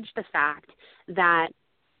acknowledge the fact that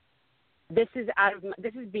this is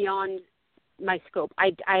beyond my scope.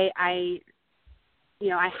 I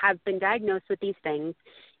have been diagnosed with these things,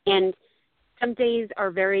 and some days are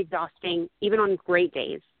very exhausting. Even on great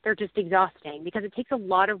days, they're just exhausting because it takes a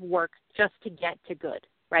lot of work just to get to good.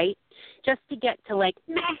 Right? Just to get to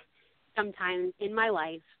meh sometimes in my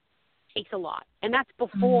life takes a lot. And that's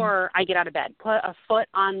before I get out of bed, put a foot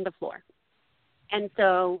on the floor. And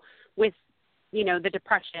so with, the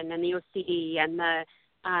depression and the OCD and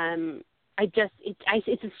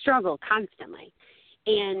it's a struggle constantly.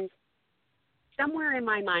 And somewhere in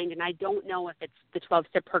my mind, and I don't know if it's the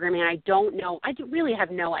 12-step programming, I don't know, I really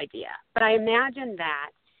have no idea, but I imagine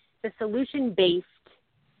that the solution-based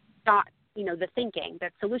thought, the thinking,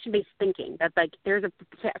 that solution-based thinking, that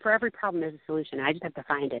for every problem there's a solution. I just have to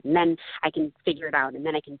find it, and then I can figure it out, and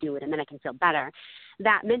then I can do it, and then I can feel better.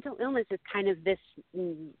 That mental illness is kind of this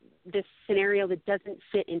scenario that doesn't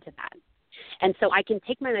fit into that. And so I can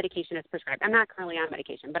take my medication as prescribed. I'm not currently on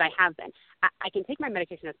medication, but I have been. I can take my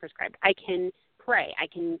medication as prescribed. I can pray. I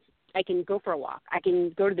can go for a walk. I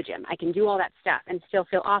can go to the gym. I can do all that stuff and still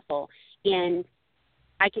feel awful. And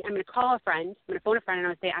I'm going to call a friend. I'm going to phone a friend, and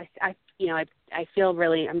I'm going to say, I feel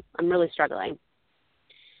really, I'm really struggling.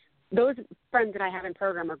 Those friends that I have in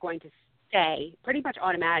program are going to say pretty much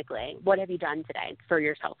automatically, what have you done today for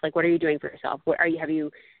yourself? What are you doing for yourself? Have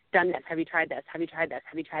you done this? Have you tried this? Have you tried this?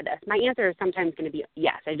 Have you tried this? My answer is sometimes going to be,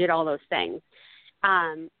 yes, I did all those things.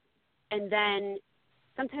 And then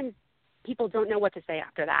sometimes people don't know what to say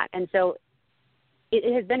after that. And so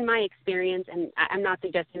it has been my experience, and I'm not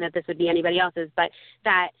suggesting that this would be anybody else's, but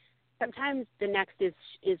that sometimes the next is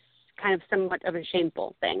kind of somewhat of a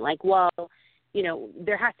shameful thing.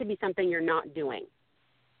 There has to be something you're not doing.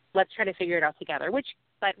 Let's try to figure it out together.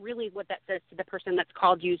 But really what that says to the person that's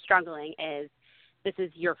called you struggling is, this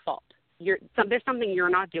is your fault. There's something you're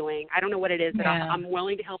not doing. I don't know what it is, but I'm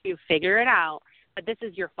willing to help you figure it out, but this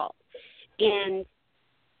is your fault. And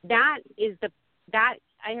that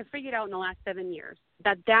I have figured out in the last 7 years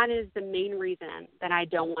that is the main reason that I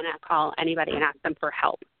don't want to call anybody and ask them for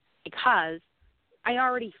help, because I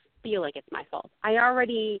already feel like it's my fault. I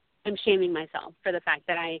already am shaming myself for the fact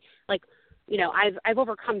that I've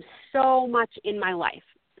overcome so much in my life,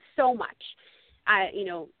 so much.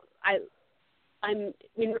 I'm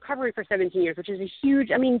in recovery for 17 years, which is a huge,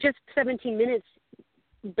 just 17 minutes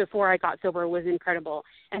before I got sober was incredible.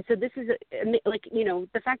 And so this is,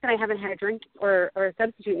 the fact that I haven't had a drink or a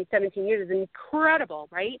substitute in 17 years is incredible,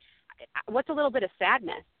 right? What's a little bit of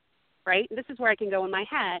sadness, right? This is where I can go in my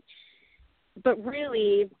head. But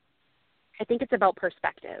really, I think it's about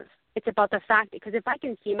perspective. It's about the fact, because if I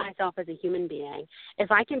can see myself as a human being,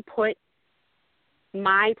 if I can put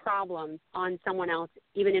my problems on someone else,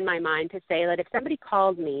 even in my mind, to say that if somebody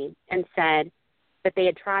called me and said that they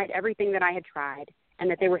had tried everything that I had tried and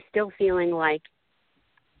that they were still feeling like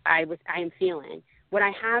I am feeling, would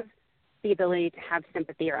I have the ability to have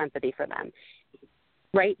sympathy or empathy for them,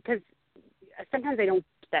 right? Because sometimes I don't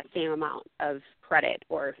get that same amount of credit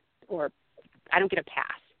or I don't get a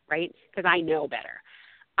pass, right? Because I know better.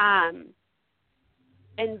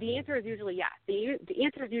 And the answer is usually yes. The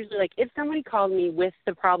answer is usually if somebody called me with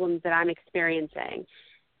the problems that I'm experiencing,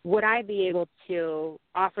 would I be able to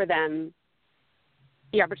offer them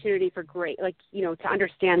the opportunity for to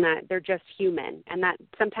understand that they're just human, and that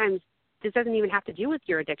sometimes this doesn't even have to do with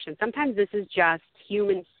your addiction. Sometimes this is just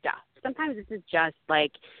human stuff. Sometimes this is just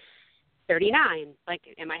 39.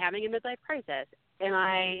 Am I having a midlife crisis? Am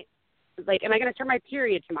I going to start my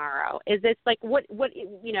period tomorrow? Is this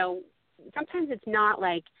sometimes it's not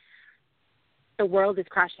the world is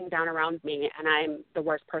crashing down around me and I'm the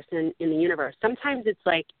worst person in the universe. Sometimes it's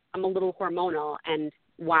I'm a little hormonal and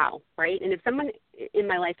wow, right? And if someone in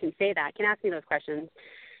my life can say that, can ask me those questions,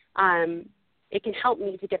 it can help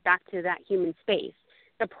me to get back to that human space.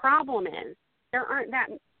 The problem is there aren't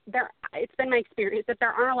it's been my experience that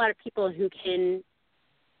there aren't a lot of people who can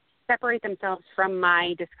separate themselves from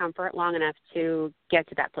my discomfort long enough to get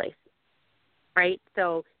to that place, right?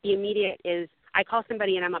 So the immediate is I call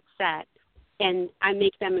somebody and I'm upset, and I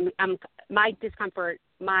make them, my discomfort,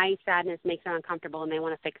 my sadness makes them uncomfortable, and they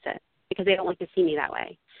want to fix it because they don't like to see me that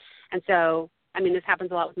way. And so, I mean, this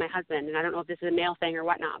happens a lot with my husband, and I don't know if this is a male thing or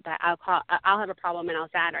whatnot, but I'll have a problem and I'm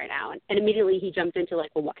sad right now, and immediately he jumps into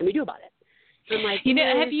like, well, what can we do about it? So I'm like, you know,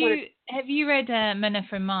 have you read Men Are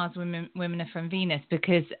From Mars, Women Are From Venus?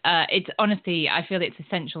 Because it's honestly, I feel it's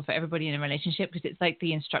essential for everybody in a relationship, because it's like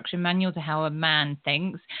the instruction manual to how a man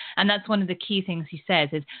thinks, and that's one of the key things he says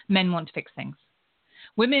is men want to fix things.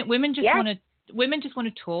 Women just want to. Women just want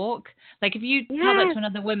to talk. Like if you tell that to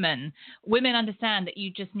another woman, women understand that you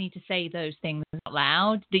just need to say those things out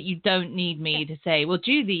loud, that you don't need me to say, well,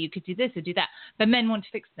 Julie, you could do this or do that. But men want to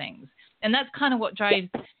fix things. And that's kind of what drives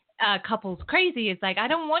couples crazy. Is like, I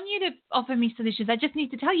don't want you to offer me solutions. I just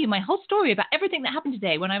need to tell you my whole story about everything that happened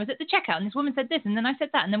today when I was at the checkout, and this woman said this, and then I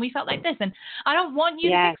said that, and then we felt like this, and I don't want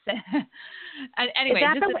you to fix it. And anyway,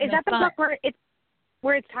 is that the book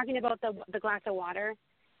where it's talking about the glass of water?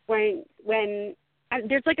 When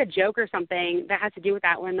there's like a joke or something that has to do with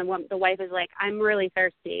that, when the wife is like, I'm really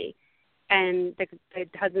thirsty, and the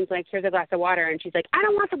husband's like, here's a glass of water, and she's like, I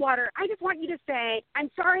don't want the water, I just want you to say,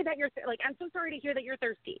 I'm sorry that you're like, I'm so sorry to hear that you're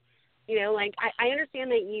thirsty, you know, like I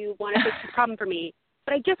understand that you want to fix the problem for me,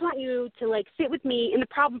 but I just want you to like sit with me in the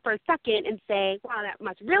problem for a second and say, wow, that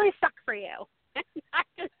must really suck for you.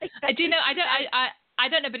 I do know. I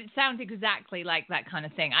don't know, but it sounds exactly like that kind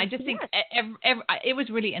of thing. I just think it was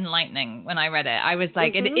really enlightening when I read it. I was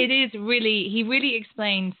like, it is really, he really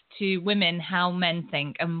explains to women how men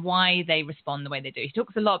think and why they respond the way they do. He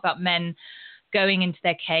talks a lot about men going into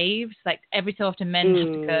their caves. Like every so often men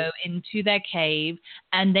have to go into their cave,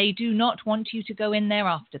 and they do not want you to go in there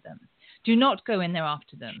after them. Do not go in there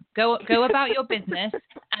after them. Go about your business,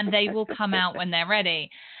 and they will come out when they're ready.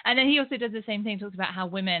 And then he also does the same thing, talks about how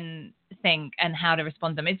women think and how to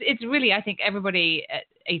respond to them. It's really, I think everybody at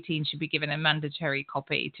 18 should be given a mandatory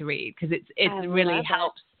copy to read, because it really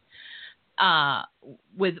helps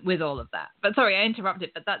with all of that. But sorry, I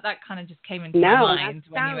interrupted, but that kind of just came into my mind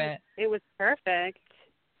when you were. It was perfect.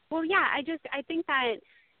 Well, yeah, I think that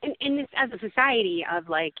in this, as a society of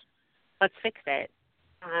like, let's fix it.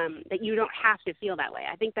 That you don't have to feel that way.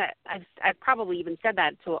 I think that I've probably even said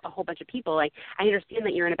that to a whole bunch of people. Like, I understand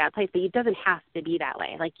that you're in a bad place, but it doesn't have to be that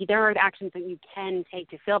way. Like, there are actions that you can take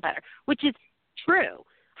to feel better, which is true.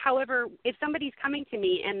 However, if somebody's coming to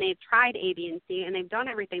me and they've tried A, B, and C, and they've done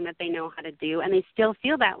everything that they know how to do, and they still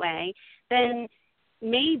feel that way, then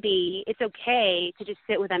maybe it's okay to just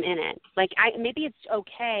sit with them in it. Like, maybe it's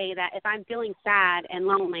okay that if I'm feeling sad and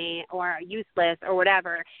lonely or useless or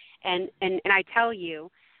whatever, and I tell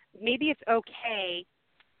you, maybe it's okay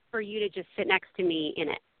for you to just sit next to me in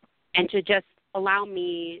it and to just allow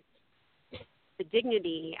me the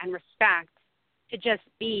dignity and respect to just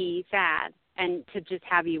be sad and to just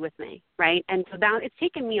have you with me, right? And so that it's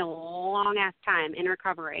taken me a long-ass time in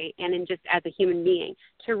recovery and in just as a human being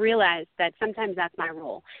to realize that sometimes that's my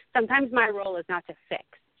role. Sometimes my role is not to fix.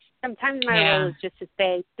 Sometimes my role is just to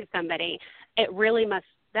say to somebody, it really must,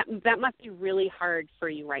 that must be really hard for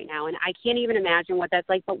you right now. And I can't even imagine what that's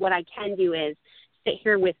like, but what I can do is sit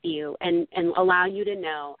here with you and allow you to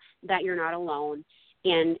know that you're not alone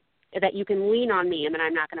and that you can lean on me and that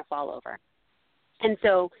I'm not going to fall over. And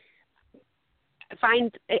so find,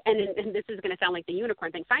 and this is going to sound like the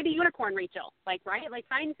unicorn thing, find a unicorn, Rachel, like, right? Like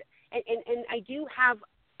find, and I do have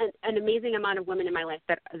an amazing amount of women in my life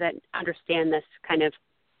that understand this kind of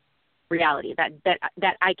reality that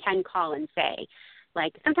I can call and say,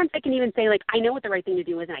 like, sometimes I can even say, like, I know what the right thing to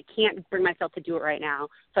do is, and I can't bring myself to do it right now.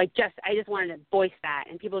 So I just wanted to voice that,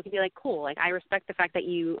 and people can be like, cool. Like, I respect the fact that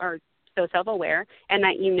you are so self-aware and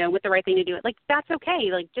that you know what the right thing to do is. Like, that's okay.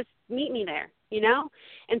 Like, just meet me there, you know?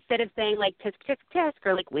 Instead of saying, like, tisk, tisk, tisk,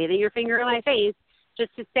 or, like, waving your finger in my face,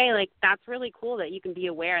 just to say, like, that's really cool that you can be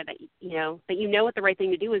aware that, you know what the right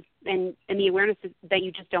thing to do is, and the awareness is that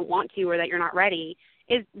you just don't want to or that you're not ready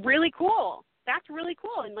is really cool. That's really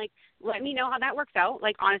cool. And, like, let me know how that works out.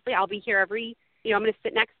 Like, honestly, I'll be here I'm going to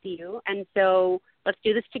sit next to you. And so let's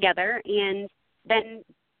do this together. And then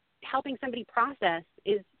helping somebody process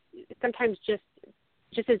is sometimes just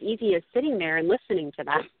as easy as sitting there and listening to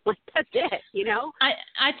them. Like, that's it, you know?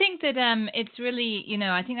 I think that it's really,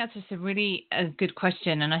 I think that's just a good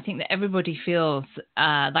question. And I think that everybody feels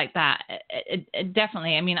like that. It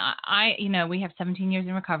definitely. I mean, we have 17 years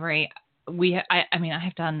in recovery. I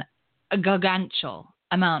have done a gargantuan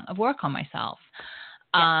amount of work on myself.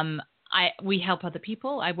 we help other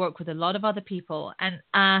people. I work with a lot of other people, and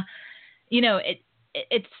you know,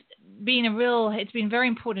 it's been very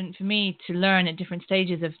important for me to learn at different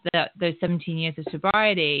stages of those 17 years of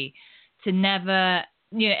sobriety to never,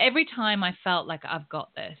 you know, every time I felt like I've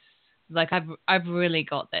got this, like I've really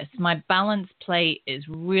got this. My balance plate is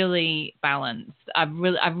really balanced. I've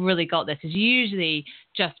really got this. Is usually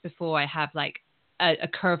just before I have like a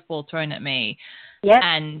curveball thrown at me. Yep.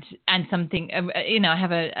 And something, you know, I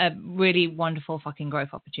have a really wonderful fucking growth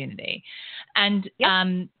opportunity. And yep.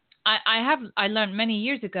 I learned many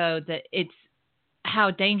years ago that it's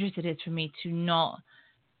how dangerous it is for me to not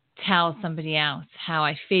tell somebody else how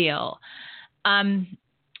I feel. So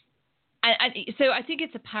I think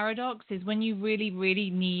it's a paradox is when you really,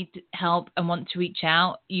 really need help and want to reach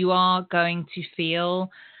out, you are going to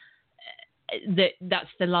feel that's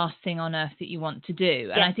the last thing on earth that you want to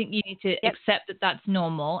do. And I think you need to accept that that's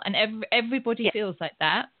normal. And everybody feels like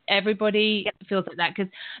that. Everybody feels like that.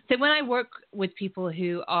 So when I work with people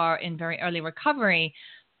who are in very early recovery,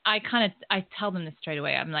 I tell them this straight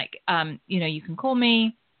away. I'm like, you know, you can call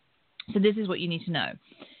me. So this is what you need to know.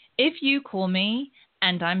 If you call me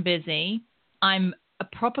and I'm busy, I'm a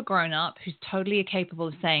proper grown-up who's totally capable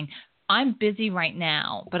of saying, I'm busy right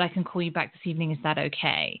now, but I can call you back this evening. Is that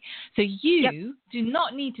okay? So you do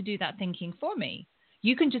not need to do that thinking for me.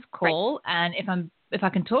 You can just call, and if I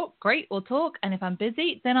can talk, great, we'll talk. And if I'm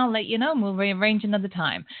busy, then I'll let you know, and we'll rearrange another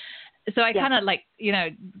time. So I kind of like, you know,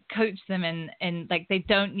 coach them and like they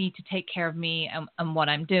don't need to take care of me and what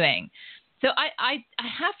I'm doing. So I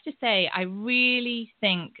have to say, I really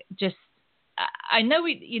think I know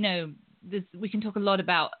we can talk a lot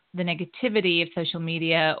about the negativity of social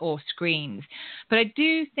media or screens, but I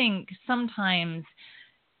do think sometimes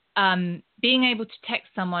being able to text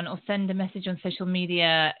someone or send a message on social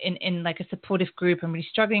media in like a supportive group, I'm really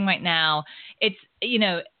struggling right now. It's, you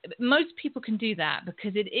know, most people can do that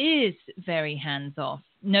because it is very hands off.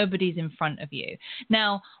 Nobody's in front of you.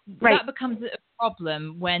 Now, that becomes a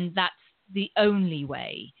problem when that's the only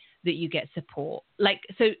way that you get support. Like,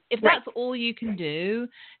 so if that's all you can do,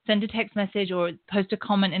 send a text message or post a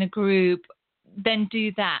comment in a group, then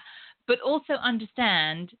do that. But also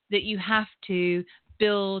understand that you have to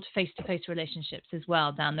build face-to-face relationships as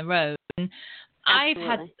well down the road. And I've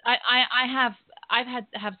had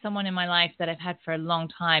someone in my life that I've had for a long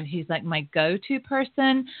time who's like my go-to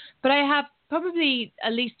person, but I have probably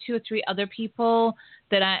at least 2 or 3 other people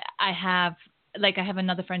that I have, like I have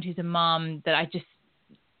another friend who's a mom that I just,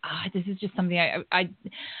 this is just something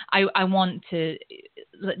I want to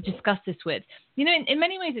discuss this with. You know, in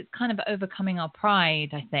many ways, it's kind of overcoming our pride,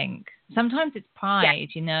 I think. Sometimes it's pride,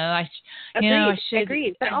 you know. I should.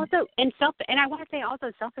 Agreed. But also, and I want to say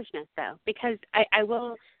also selfishness, though, because I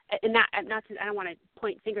will, and that, not to, I don't want to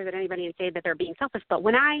point fingers at anybody and say that they're being selfish, but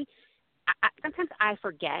when sometimes I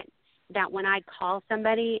forget that when I call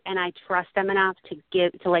somebody and I trust them enough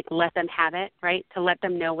to like let them have it, right? To let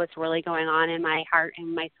them know what's really going on in my heart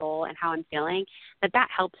and my soul and how I'm feeling, that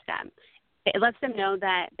helps them. It lets them know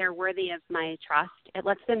that they're worthy of my trust. It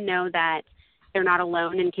lets them know that they're not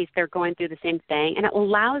alone in case they're going through the same thing. And it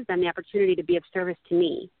allows them the opportunity to be of service to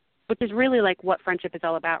me, which is really like what friendship is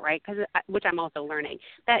all about, right? Which I'm also learning,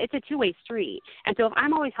 that it's a two-way street. And so if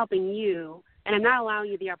I'm always helping you and I'm not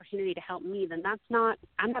allowing you the opportunity to help me, then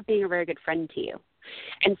I'm not being a very good friend to you.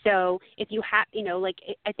 And so if you have, you know, like,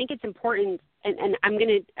 I think it's important, and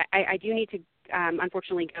I do need to,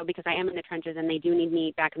 unfortunately, go because I am in the trenches and they do need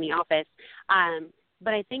me back in the office.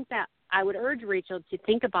 But I think that I would urge Rachel to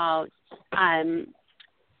think about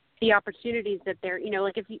the opportunities that they're, you know,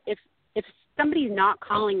 like if somebody's not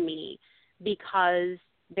calling me because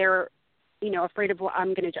they're, you know, afraid of what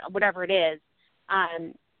I'm going to do, whatever it is,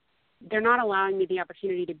 they're not allowing me the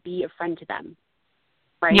opportunity to be a friend to them,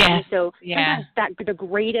 right? Yes. And so sometimes the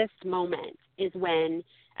greatest moment is when,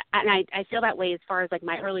 and I feel that way as far as like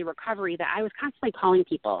my early recovery, that I was constantly calling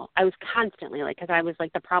people. I was constantly like, because I was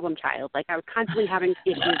like the problem child. Like I was constantly having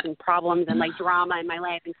issues and problems and like drama in my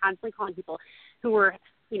life, and constantly calling people who were,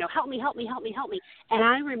 you know, help me. And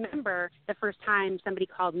I remember the first time somebody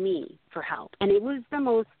called me for help, and it was the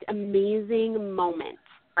most amazing moment,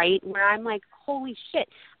 right? Where I'm like, holy shit,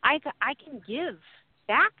 I can give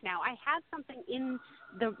back now. I have something in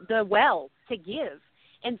the well to give,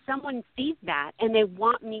 and someone sees that and they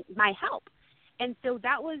want my help. And so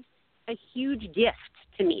that was a huge gift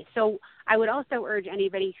to me. So I would also urge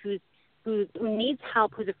anybody who needs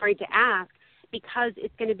help, who's afraid to ask, because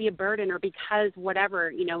it's going to be a burden or because whatever,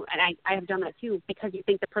 you know, and I have done that too, because you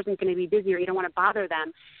think the person's going to be busy or you don't want to bother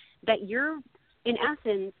them, that you're, in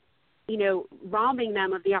essence, robbing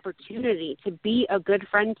them of the opportunity to be a good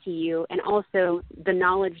friend to you, and also the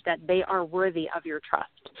knowledge that they are worthy of your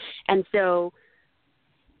trust. And so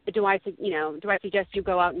do I suggest you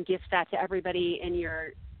go out and gift that to everybody in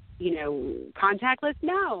your, contact list?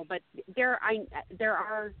 No, but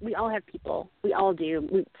we all have people. We all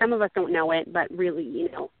do. Some of us don't know it, but really,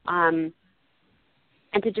 and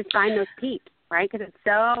to just find those peeps, right? Because it's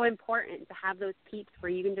so important to have those peeps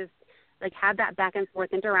where you can just have that back and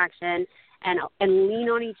forth interaction and lean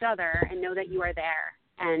on each other and know that you are there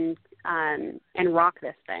and rock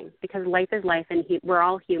this thing, because life is life, and we're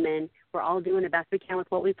all human. We're all doing the best we can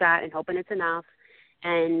with what we've got and hoping it's enough,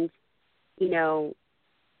 and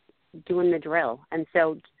doing the drill. And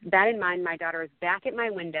so that in mind, my daughter is back at my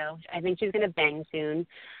window. I think she's going to bang soon.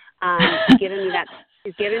 She's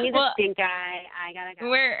giving me the stink eye. I gotta go.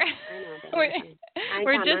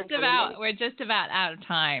 We're just about out of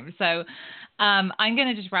time. So I'm going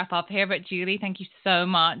to just wrap up here. But Julie, thank you so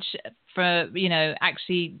much for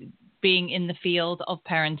actually being in the field of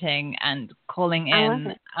parenting and calling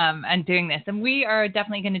in and doing this. And we are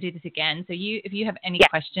definitely going to do this again. So if you have any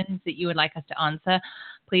questions that you would like us to answer,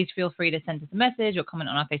 please feel free to send us a message or comment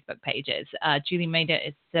on our Facebook pages. Julie Maida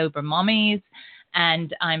is Sober Mommies,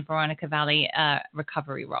 and I'm Veronica Valli,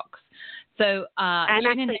 Recovery Rocks. So I'm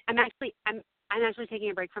actually taking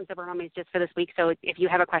a break from Sober Mommies just for this week. So if you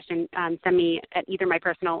have a question, send me at either my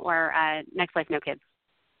personal or Next Life No Kids.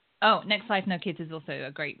 Oh, Next Life No Kids is also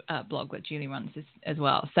a great blog that Julie runs as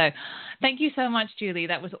well. So thank you so much, Julie.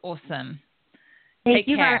 That was awesome. Thank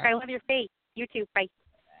you, Veronica. I love your face. You too. Bye.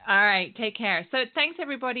 All right. Take care. So thanks,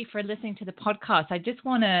 everybody, for listening to the podcast. I just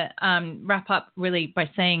want to wrap up really by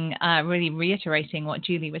saying, really reiterating what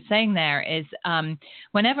Julie was saying there is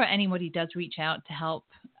whenever anybody does reach out to help,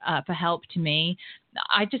 for help to me,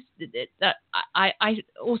 I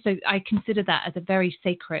consider that as a very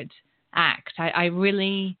sacred act. I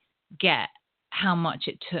really get how much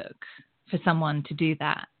it took for someone to do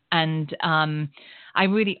that. And I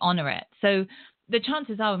really honor it. So the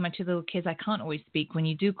chances are with my two little kids, I can't always speak when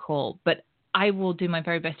you do call, but I will do my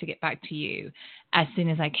very best to get back to you as soon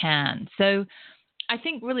as I can. So I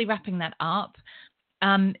think really wrapping that up,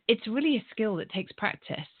 it's really a skill that takes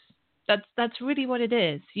practice. That's really what it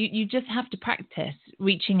is. You just have to practice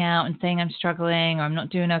reaching out and saying I'm struggling, or I'm not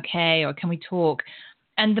doing okay, or can we talk?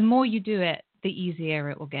 And the more you do it, the easier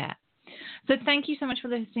it will get. So thank you so much for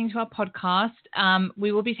listening to our podcast.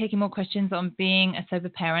 We will be taking more questions on being a sober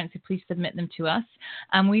parent, so please submit them to us.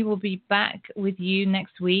 And we will be back with you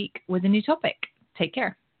next week with a new topic. Take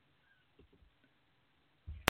care.